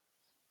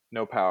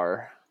 no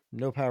power.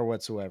 No power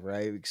whatsoever.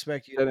 I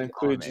expect you to That be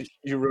includes Amish.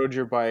 you rode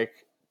your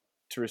bike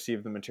to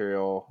receive the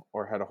material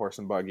or had a horse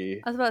and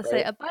buggy, I was about to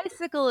say right? a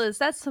bicycle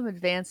that's some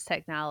advanced Yeah,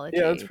 that's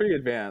technology. pretty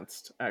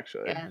advanced,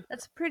 actually. Yeah,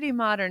 that's pretty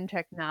modern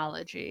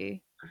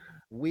technology.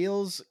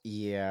 Wheels,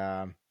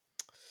 yeah.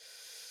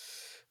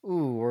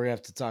 Ooh, we're gonna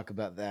have to talk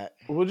about that.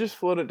 We'll just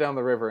float it down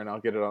the river and I'll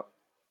get it up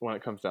when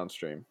it comes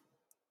downstream.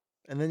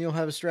 And then you'll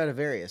have a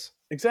Stradivarius.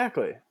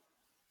 Exactly.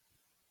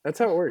 That's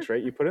how it works,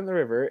 right? You put it in the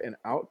river and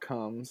out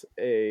comes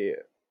a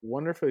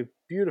wonderfully,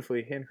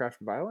 beautifully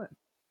handcrafted violin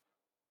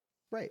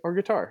Right. or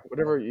guitar,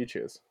 whatever you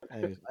choose.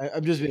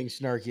 I'm just being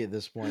snarky at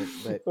this point,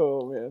 but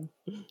Oh, man.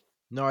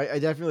 no, I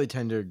definitely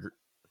tend to agree.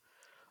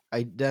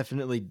 I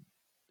definitely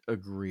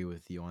agree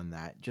with you on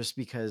that. Just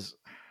because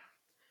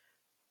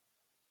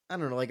I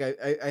don't know, like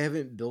I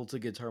haven't built a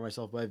guitar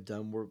myself, but I've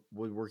done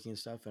woodworking and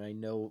stuff, and I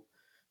know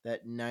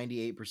that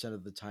 98%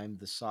 of the time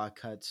the saw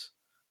cuts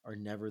are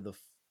never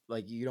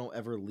like you don't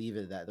ever leave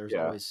it that. There's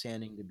Yeah. always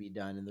sanding to be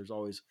done, and there's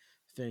always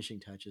finishing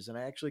touches. And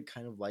I actually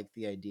kind of like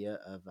the idea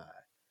of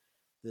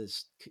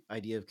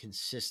idea of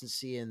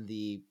consistency and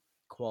the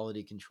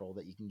quality control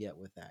that you can get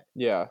with that.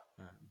 Yeah.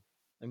 Um,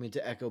 I mean,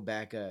 to echo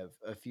back a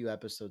few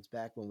episodes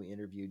back when we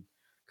interviewed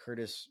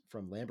Curtis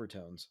from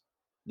Lambertones,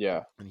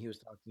 Yeah. and he was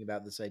talking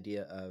about this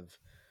idea of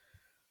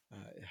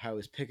how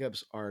his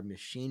pickups are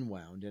machine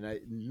wound. And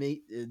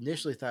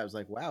initially thought, I was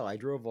like, wow, I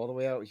drove all the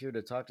way out here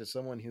to talk to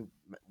someone who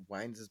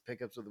winds his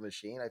pickups with a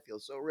machine. I feel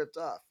so ripped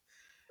off.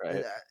 And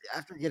Right.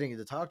 after getting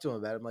to talk to him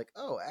about it, I'm like,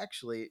 oh,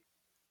 actually,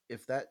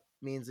 if that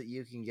means that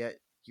you can get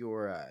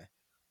your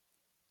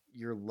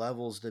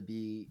levels to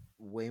be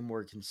way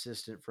more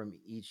consistent from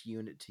each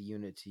unit to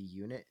unit to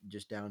unit,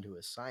 just down to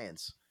a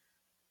science,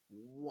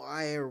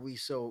 why are we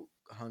so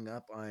hung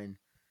up on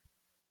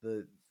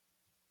the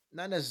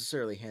not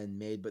necessarily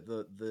handmade, but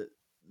the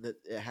that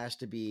it has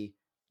to be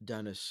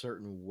done a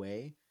certain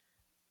way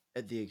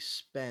at the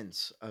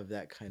expense of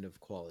that kind of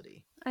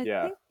quality? I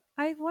Yeah. think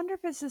I wonder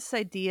if it's this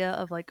idea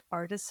of like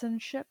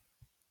artisanship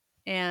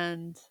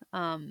and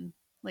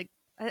like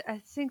I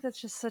think that's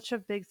just such a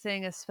big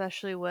thing,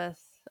 especially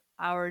with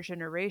our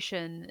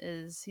generation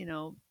is,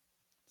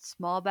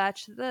 small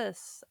batch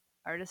this,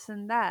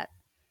 artisan that.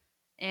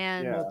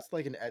 And Well, Yeah. it's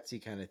like an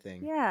Etsy kind of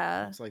thing.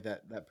 yeah, It's like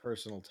that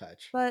personal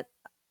touch. but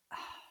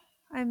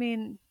I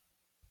mean,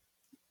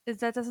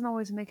 that doesn't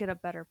always make it a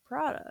better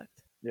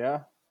product.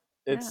 Yeah.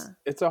 Yeah.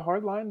 It's a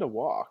hard line to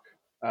walk,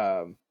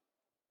 um,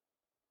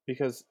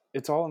 because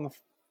it's all in the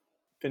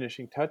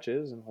finishing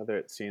touches, and whether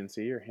it's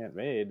CNC or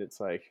handmade, it's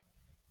like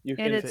you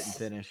And can. Fit and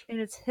finish.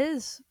 it's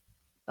his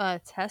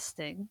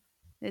testing.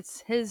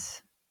 It's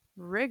his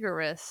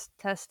rigorous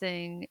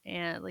testing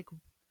and like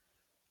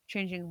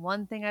changing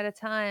one thing at a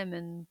time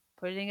and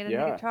putting it in the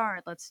Yeah.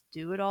 guitar. Let's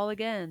do it all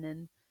again.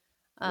 And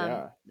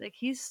Yeah. like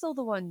he's still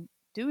the one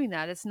doing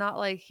that. It's not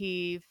like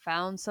he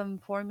found some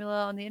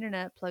formula on the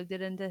internet, plugged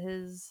it into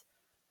his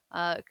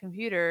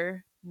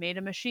computer, made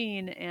a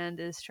machine, and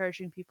is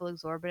charging people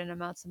exorbitant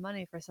amounts of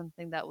money for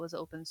something that was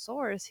open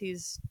source.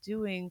 He's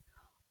doing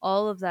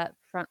all of that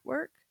front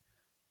work,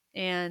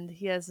 and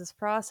he has this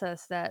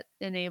process that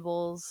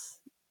enables,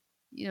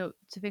 to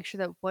make sure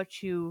that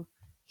what you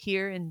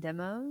hear in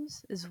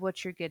demos is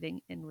what you're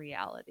getting in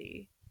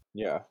reality.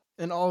 Yeah.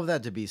 And all of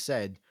that to be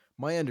said,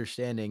 my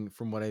understanding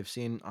from what I've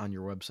seen on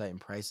your website and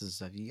prices and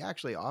stuff, you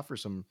actually offer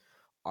some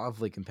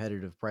awfully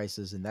competitive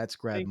prices, and that's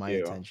grabbed Thank my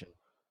you. attention.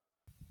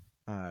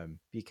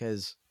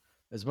 Because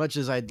as much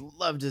as I'd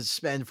love to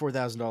spend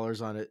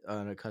 $4,000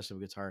 on a custom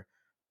guitar,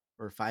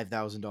 or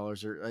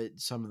 $5,000, or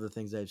some of the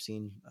things I've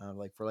seen,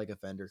 like for like a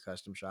Fender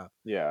custom shop,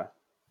 Yeah.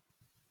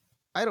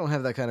 I don't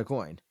have that kind of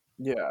coin.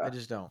 Yeah. I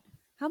just don't.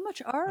 How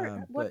much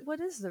are But what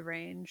is the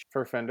range?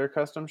 For Fender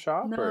custom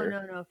shop, No, or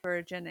no, no,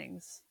 for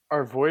Jennings.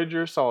 our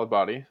Voyager solid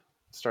body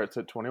starts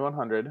at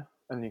 2,100,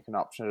 and you can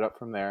option it up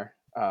from there.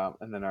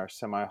 And then our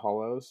semi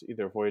hollows,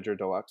 either Voyager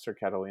Deluxe or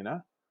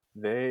Catalina,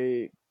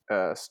 they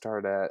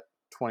start at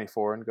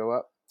 24 and go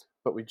up.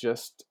 But we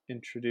just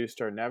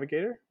introduced our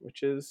Navigator,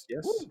 which is,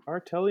 yes, Woo. our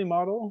Tele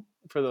model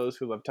for those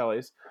who love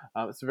Teles.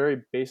 It's a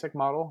very basic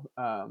model,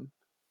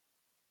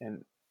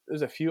 and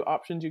there's a few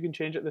options you can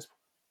change at this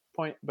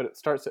point, but it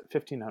starts at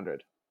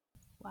 1,500.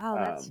 Wow,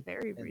 that's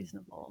very and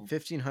reasonable.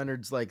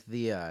 1,500's like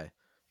the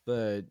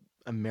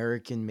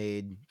American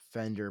made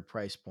Fender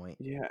price point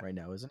Yeah, right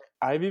now, isn't it?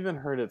 I've even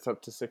heard it's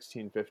up to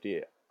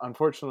 1,650.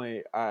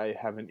 Unfortunately, I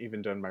haven't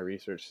even done my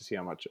research to see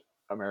how much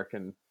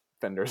American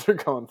Fenders are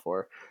going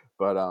for.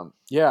 But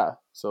yeah,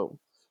 so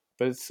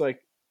but it's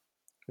like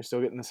we're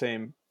still getting the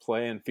same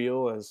play and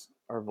feel as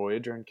our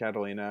Voyager and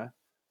Catalina.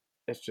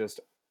 It's just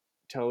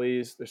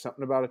Tele's. There's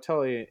something about a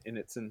Tele in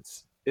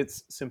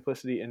its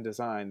simplicity in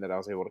design that I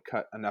was able to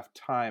cut enough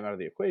time out of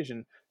the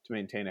equation to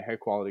maintain a high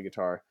quality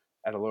guitar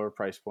at a lower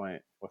price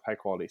point with high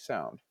quality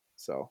sound.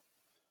 So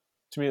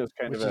to me, it was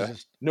kind of Which is a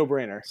just no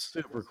brainer.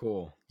 super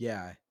cool.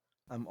 Yeah,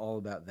 I'm all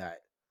about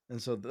that.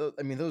 And so,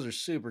 I mean, those are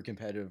super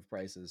competitive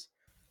prices.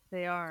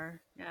 They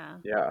are, yeah.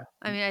 Yeah,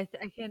 I mean,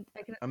 I can.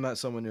 I'm not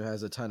someone who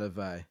has a ton of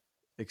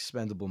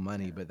expendable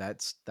money, but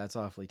that's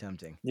awfully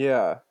tempting.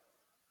 yeah.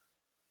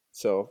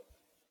 So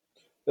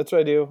that's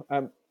what I do.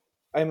 I'm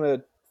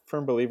a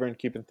firm believer in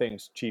keeping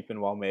things cheap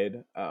and well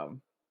made.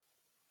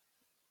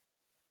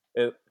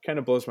 It kind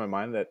of blows my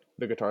mind that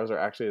the guitars are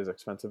actually as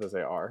expensive as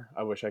they are.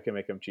 I wish I could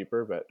make them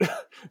cheaper, but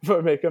if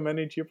I make them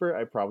any cheaper,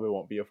 I probably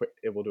won't be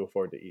able to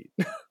afford to eat.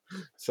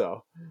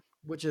 So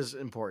Which is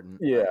important.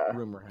 yeah,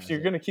 Rumor if has you're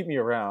it, gonna keep me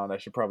around, I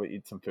should probably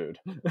eat some food.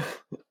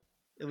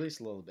 at least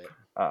a little bit.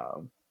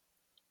 um,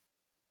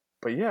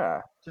 but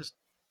yeah, Just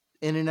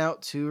in and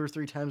out 2 or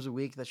 3 times a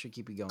week. That should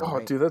keep you going, oh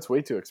right? dude, that's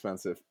way too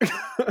expensive.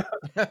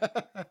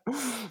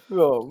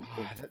 Well,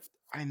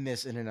 I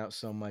miss In and Out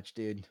so much,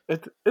 dude.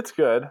 it's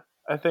good.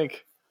 I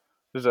think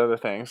there's other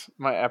things.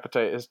 My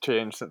appetite has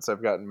changed since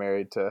I've gotten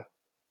married to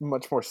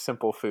much more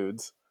simple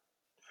foods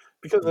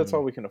because that's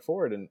all Mm. we can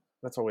afford and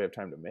that's all we have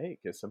time to make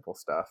is simple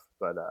stuff.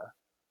 But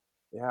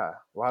yeah,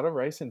 a lot of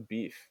rice and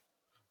beef,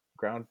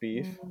 ground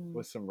beef Mm,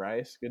 with some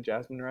rice, good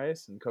jasmine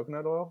rice and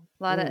coconut oil.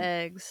 a lot of Ooh,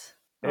 eggs.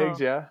 eggs,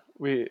 Oh, yeah.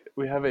 We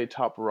have a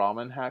top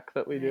ramen hack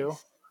that we do.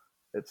 nice.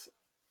 It's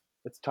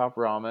it's top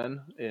ramen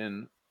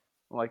in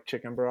like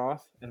chicken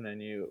broth, and then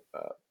you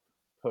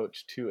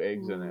poach 2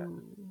 eggs in it,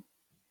 Ooh.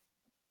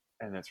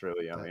 and it's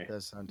really That yummy.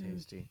 does sound Mm.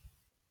 tasty.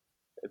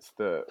 It's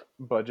the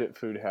budget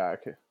food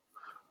hack.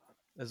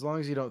 As long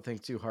as you don't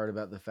think too hard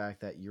about the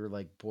fact that you're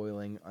like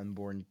boiling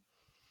unborn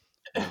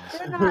eggs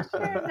They're not. with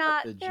They're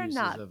not. the They're juices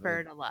not of a.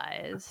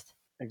 fertilized.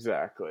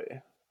 Exactly.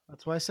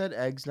 That's why I said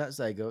eggs, not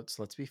zygotes.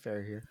 Let's be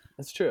fair here.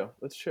 That's true.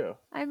 That's true.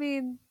 I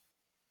mean,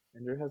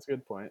 Andrew has a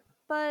good point.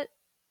 but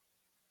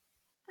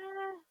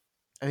eh,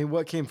 I mean,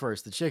 what came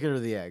first, the chicken or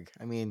the egg?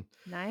 I mean,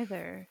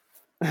 neither.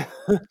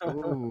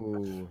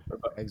 ooh,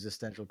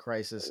 existential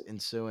crisis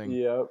ensuing.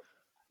 Yep.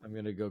 I'm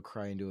gonna go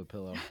cry into a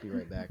pillow. Be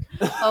right back.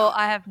 Oh,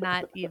 I have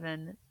not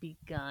even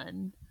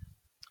begun.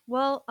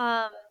 Well,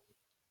 I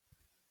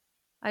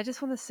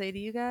just want to say to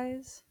you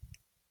guys,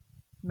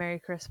 Merry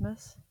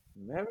Christmas.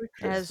 Merry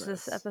As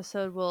this Christmas.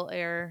 episode will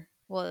air,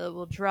 well, it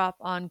will drop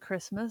on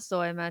Christmas, so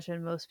I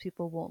imagine most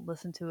people won't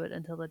listen to it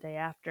until the day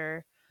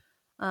after.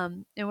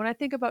 And when I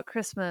think about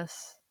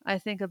Christmas, I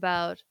think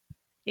about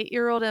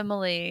 8-year-old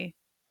Emily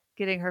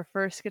getting her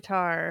first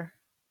guitar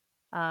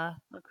on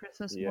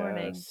Christmas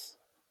morning. Yes.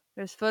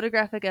 There's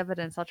photographic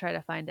evidence. I'll try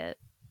to find it.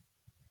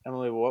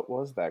 Emily, what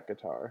was that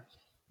guitar?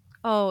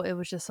 Oh, it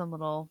was just some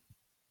little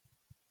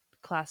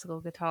classical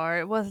guitar.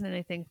 It wasn't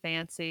anything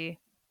fancy.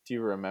 Do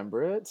you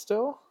remember it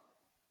still?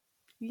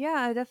 Yeah,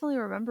 I definitely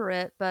remember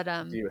it, but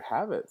Do you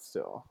have it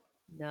still?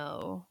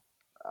 no.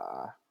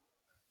 Ah,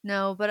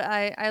 No, but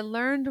I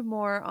learned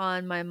more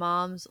on my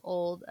mom's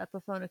old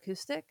Epiphone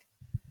acoustic,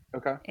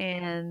 Okay.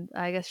 and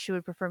I guess she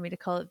would prefer me to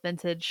call it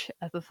vintage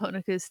Epiphone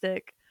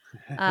acoustic.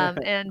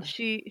 And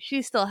she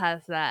still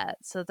has that.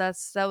 So that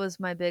was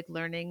my big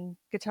learning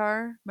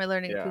guitar, my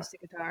learning Yeah.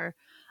 acoustic guitar.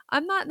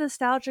 I'm not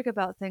nostalgic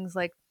about things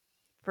like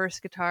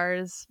first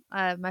guitars.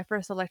 My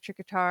first electric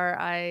guitar,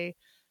 I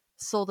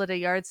sold at a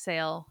yard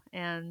sale,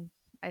 and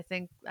I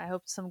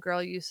hope some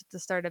girl used it to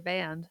start a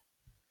band.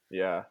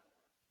 Yeah.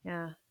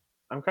 Yeah.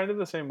 I'm kind of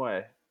the same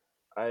way.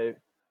 I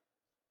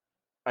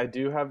I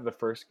do have the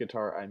first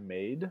guitar I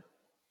made,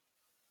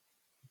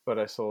 but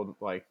I sold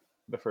like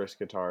the first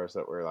guitars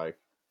that were like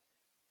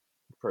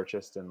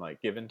purchased and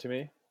like given to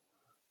me.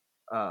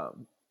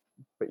 Um,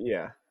 but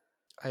yeah,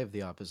 I have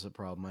the opposite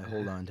problem. I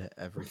hold on to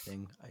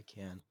everything I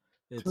can.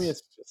 to me,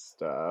 It's it's just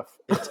stuff.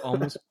 it's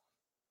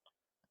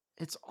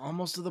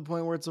almost to the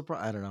point where it's a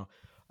I don't know.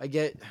 I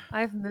get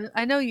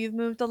I know you've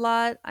moved a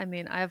lot. I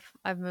mean, I've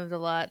moved a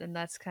lot, and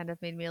that's kind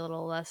of made me a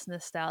little less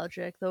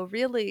nostalgic. Though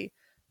really,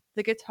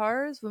 the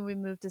guitars when we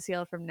moved to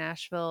Seattle from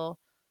Nashville,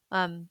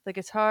 the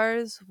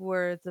guitars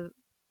were the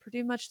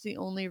pretty much the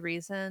only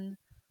reason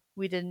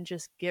we didn't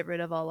just get rid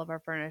of all of our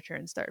furniture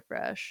and start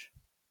fresh,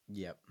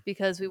 yep.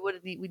 because we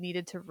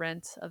needed to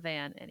rent a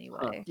van Huh.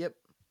 anyway. Yep.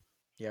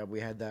 Yeah, we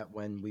had that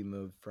when we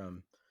moved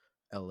from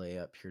LA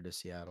up here to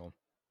Seattle.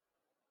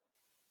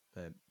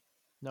 But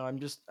no, I'm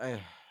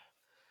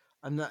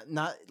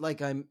not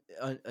like I'm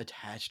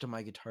attached to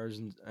my guitars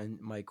and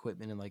my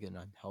equipment in like an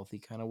unhealthy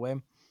kind of way.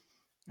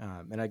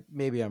 And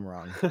maybe I'm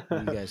wrong.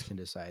 You guys can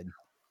decide.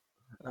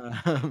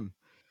 Um,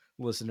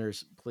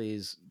 listeners,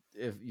 please,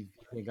 if you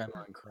think I'm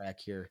on crack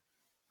here,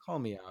 call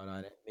me out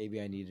on it.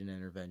 Maybe I need an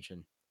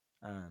intervention.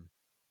 Um,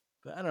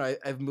 but I don't know.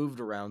 I've moved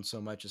around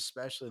so much,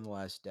 especially in the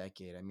last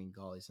decade. I mean,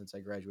 golly, since I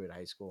graduated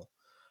high school,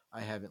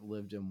 I haven't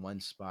lived in one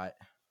spot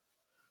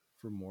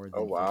for more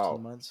Oh than 15 wow,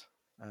 months.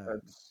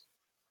 that's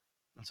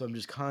So I'm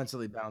just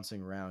constantly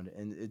bouncing around,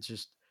 and it's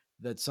just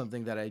that's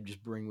something that I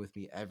just bring with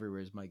me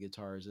everywhere. Is my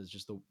guitars is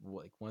just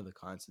like one of the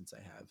constants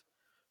I have,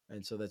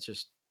 and so that's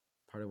just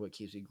part of what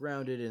keeps me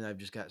grounded. And I've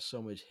just got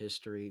so much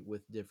history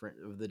with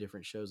the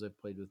different shows I've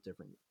played with,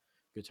 different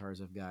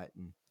guitars I've got,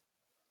 and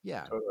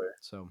yeah, totally.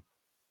 so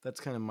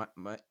that's kind of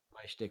my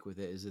shtick with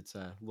it. Is it's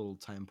a little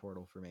time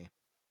portal for me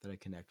that I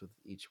connect with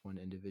each one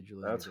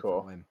individually in a That's different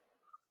cool. way.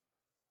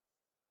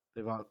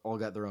 They've all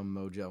got their own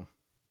mojo.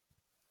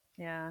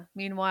 Yeah.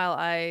 Meanwhile,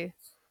 I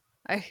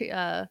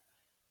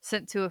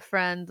sent to a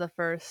friend the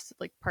first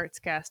like parts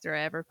caster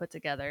I ever put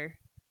together.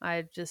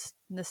 I just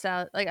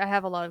like I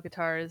have a lot of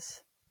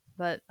guitars,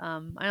 but I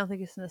don't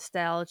think it's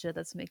nostalgia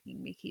that's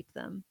making me keep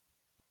them.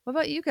 What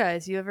about you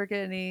guys? You ever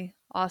get any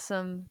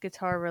awesome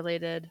guitar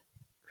related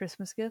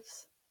Christmas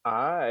gifts?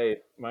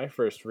 My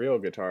first real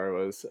guitar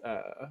was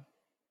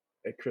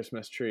a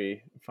Christmas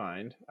tree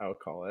find, I would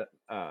call it.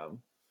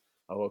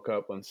 I woke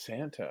up when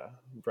Santa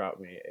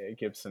brought me a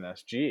Gibson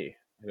SG.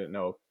 I didn't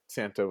know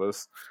Santa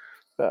was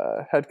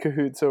had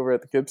cahoots over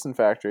at the Gibson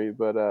factory,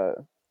 but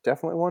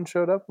definitely one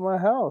showed up in my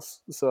house,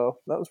 so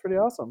that was pretty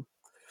awesome.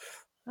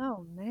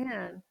 Oh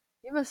man,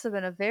 you must have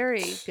been a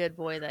very good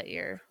boy that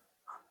year.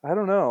 I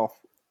don't know.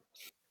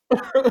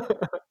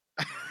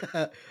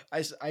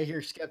 I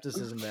hear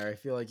skepticism there. I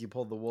feel like you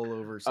pulled the wool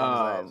over someone's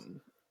eyes.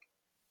 um,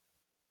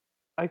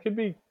 I could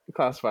be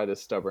classified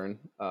as stubborn,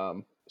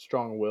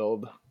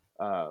 strong-willed,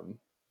 um,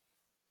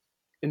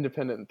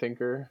 independent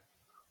thinker,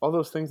 all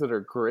those things that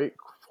are great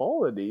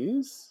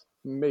qualities,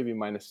 maybe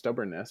minus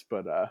stubbornness,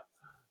 but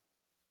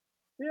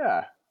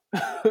yeah.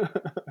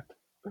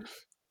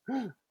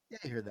 Yeah,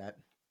 I hear that.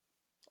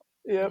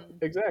 Yep,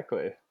 Mm.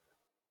 exactly.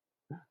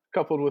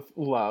 Coupled with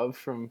love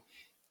from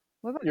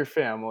What about? your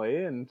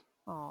family, and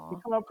you Aw,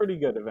 come out pretty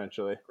good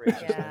eventually.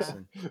 Graciousness yeah.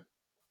 and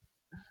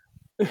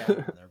yeah, I've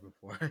been there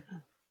before.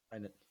 I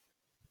kn-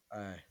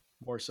 I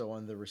more so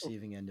on the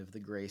receiving end of the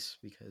grace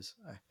because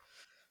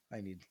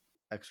I need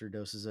extra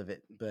doses of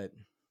it. But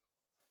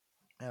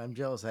and I'm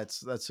jealous.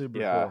 That's super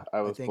Yeah, cool. I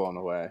I was think blown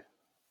away.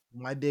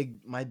 my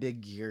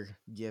big gear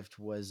gift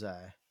was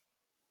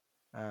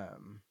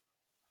um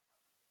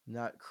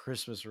not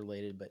Christmas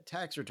related, but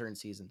tax return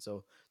season.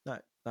 So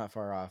not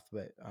far off.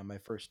 But my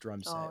first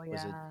drum set Oh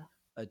was yeah.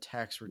 a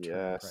tax return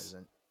Yes.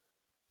 present.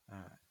 Uh,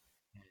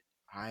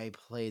 I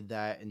played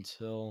that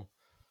until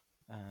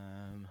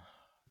um,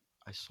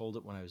 I sold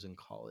it when I was in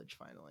college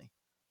finally.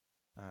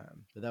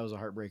 But that was a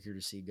heartbreaker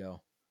to see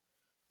go.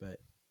 But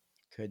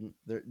didn't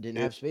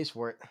have It space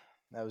for it.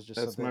 That was just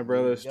That's something my that needed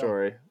to brother's go.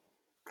 story.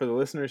 For the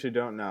listeners who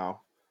don't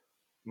know,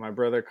 my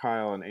brother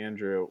Kyle and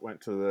Andrew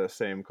went to the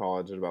same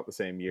college at about the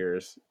same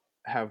years,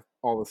 have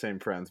all the same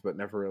friends, but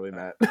never really Uh,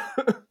 met.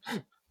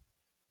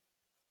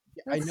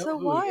 yeah, I That's know so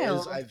who he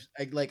is.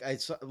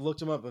 wild.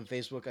 Looked him up on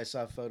Facebook. I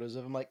saw photos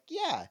of him. Like,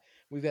 yeah,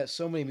 we've got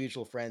so many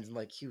mutual friends, and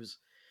like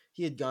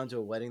he had gone to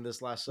a wedding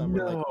this last summer,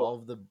 and like No. all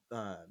of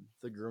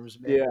the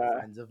groomsmen were Yeah.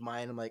 friends of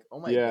mine. I'm like, oh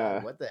my god,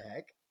 Yeah. what the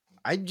heck?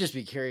 I'd just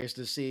be curious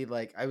to see.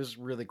 Like, I was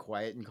really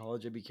quiet in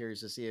college. I'd be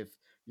curious to see if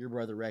your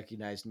brother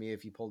recognized me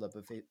if he pulled up He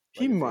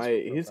a Facebook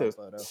might. He's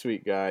profile a photo.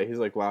 sweet guy. He's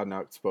like loud and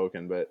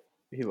outspoken, but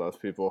he loves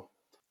people.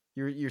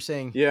 You're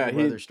saying Yeah, your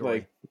he brother's story.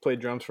 like played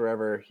drums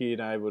forever. He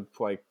and I would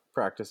like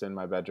practice in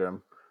my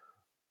bedroom.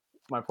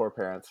 My poor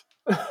parents.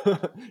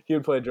 He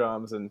would play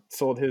drums and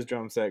sold his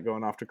drum set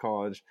going off to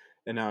college,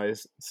 and now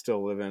he's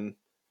still living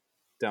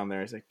down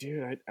there. He's like,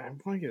 dude, I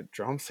want to get a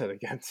drum set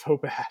again so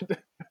bad.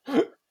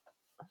 I'm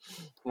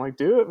like,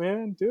 do it,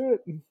 man, do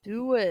it.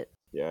 Do it.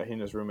 Yeah, he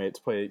and his roommates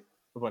play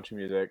a bunch of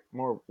music,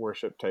 more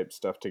worship type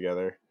stuff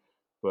together.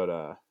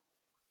 But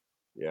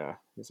yeah,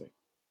 he's like,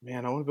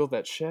 man, I want to build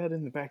that shed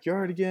in the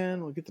backyard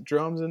again. We'll get the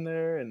drums in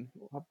there and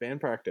we'll have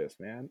band practice,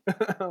 man.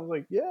 I was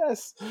like,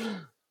 yes,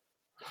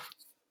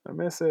 I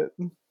miss it.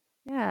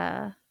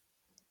 Yeah.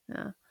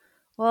 Yeah.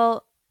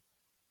 Well,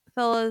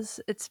 fellas,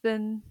 it's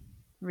been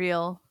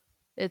real.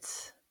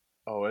 It's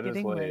Oh, it is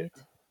getting late.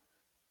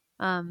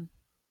 late.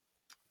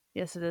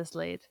 Yes, it is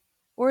late.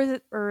 Or is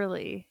it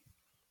early?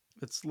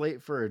 It's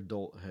late for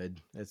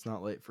adulthood. It's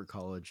not late for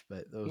college,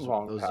 but those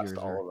Long past years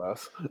all of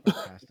us. are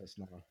past us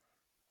now.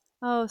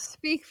 Oh,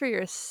 speak for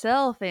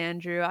yourself,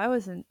 Andrew. I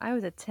was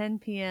a 10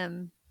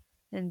 p.m.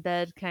 in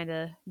bed kind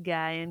of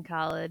guy in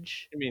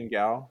college. You mean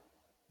gal?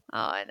 Oh,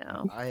 I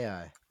know.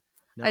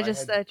 No, I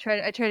had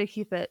try to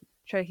keep it.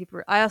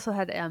 I also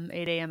had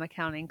 8 a.m.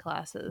 accounting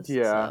classes.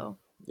 Yeah, So,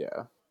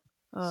 yeah.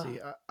 ugh. see,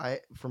 I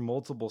for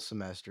multiple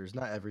semesters,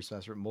 not every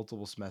semester, but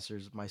multiple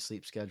semesters, my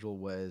sleep schedule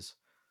was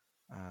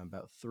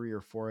about 3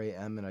 or 4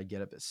 a.m. and I'd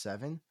get up at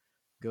 7,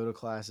 go to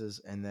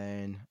classes, and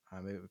then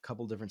a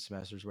couple different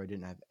semesters where I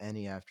didn't have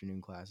any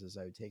afternoon classes.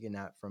 I would take a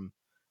nap from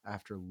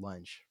after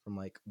lunch from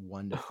like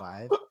 1 to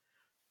 5,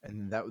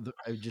 and I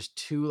would just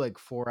 2 like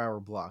 4-hour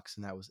blocks,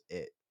 and that was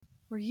it.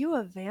 Were you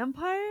a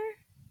vampire?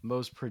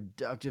 Most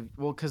productive,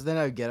 well, because then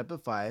I would get up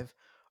at 5.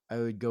 I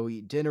would go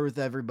eat dinner with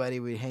everybody.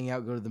 We'd hang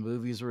out, go to the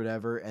movies or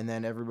whatever, and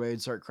then everybody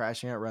would start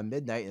crashing out around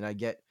midnight, and I'd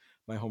get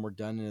my homework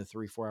done in a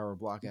 3-4 hour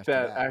block after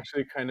That that.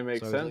 actually kind of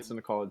makes So I was sense in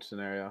a college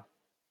scenario.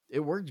 it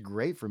worked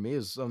great for me. It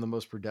was some of the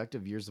most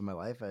productive years of my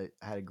life. I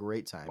had a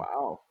great time.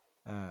 Wow.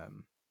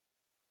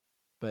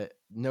 But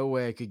no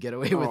way I could get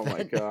away with Oh that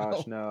my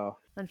gosh, now. no.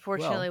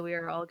 Unfortunately, we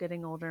are all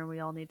getting older and we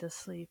all need to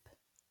sleep.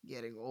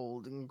 Getting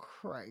old and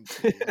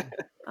cranky.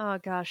 Oh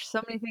gosh,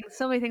 so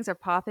many things are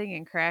popping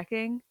and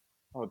cracking.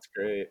 Oh, it's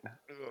great.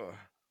 Ugh.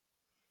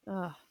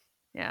 Oh,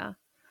 yeah.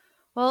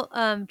 Well,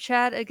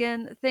 Chad,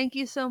 again, thank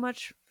you so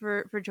much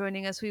for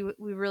joining us. We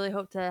really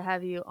hope to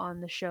have you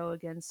on the show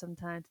again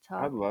sometime to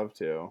talk I'd love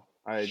to.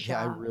 Yeah, I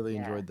shop. really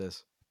Yeah. enjoyed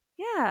this.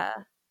 Yeah.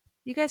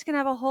 You guys can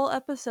have a whole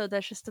episode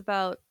that's just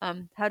about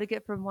how to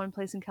get from one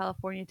place in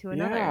California to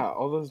another. Yeah,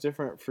 all those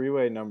different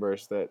freeway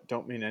numbers that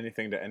don't mean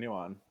anything to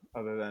anyone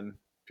other than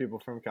people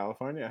from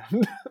California.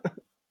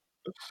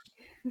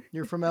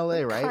 You're from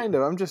LA, right? Kind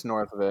of. I'm just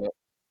north of it.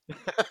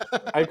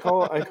 I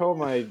call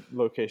my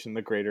location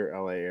the greater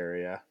LA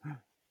area.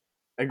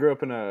 I grew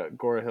up in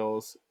Agora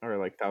Hills or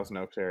like Thousand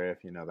Oaks area,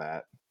 if you know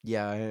that.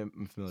 Yeah, I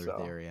am familiar with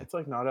the So area. it's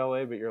like not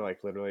LA, but you're like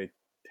literally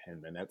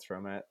 10 minutes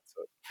from it.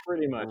 So it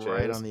pretty much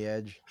Right is. on the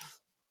edge.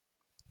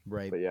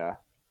 Right. But yeah,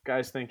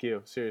 guys, thank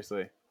you.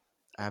 Seriously.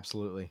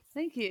 Absolutely.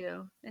 Thank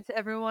you. And to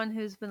everyone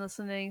who's been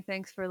listening,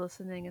 thanks for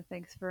listening and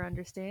thanks for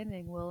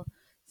understanding. We'll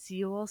see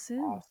you all soon.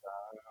 Awesome.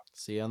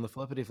 See you on the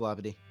flippity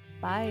floppity.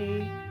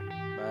 Bye.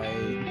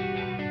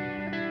 Bye.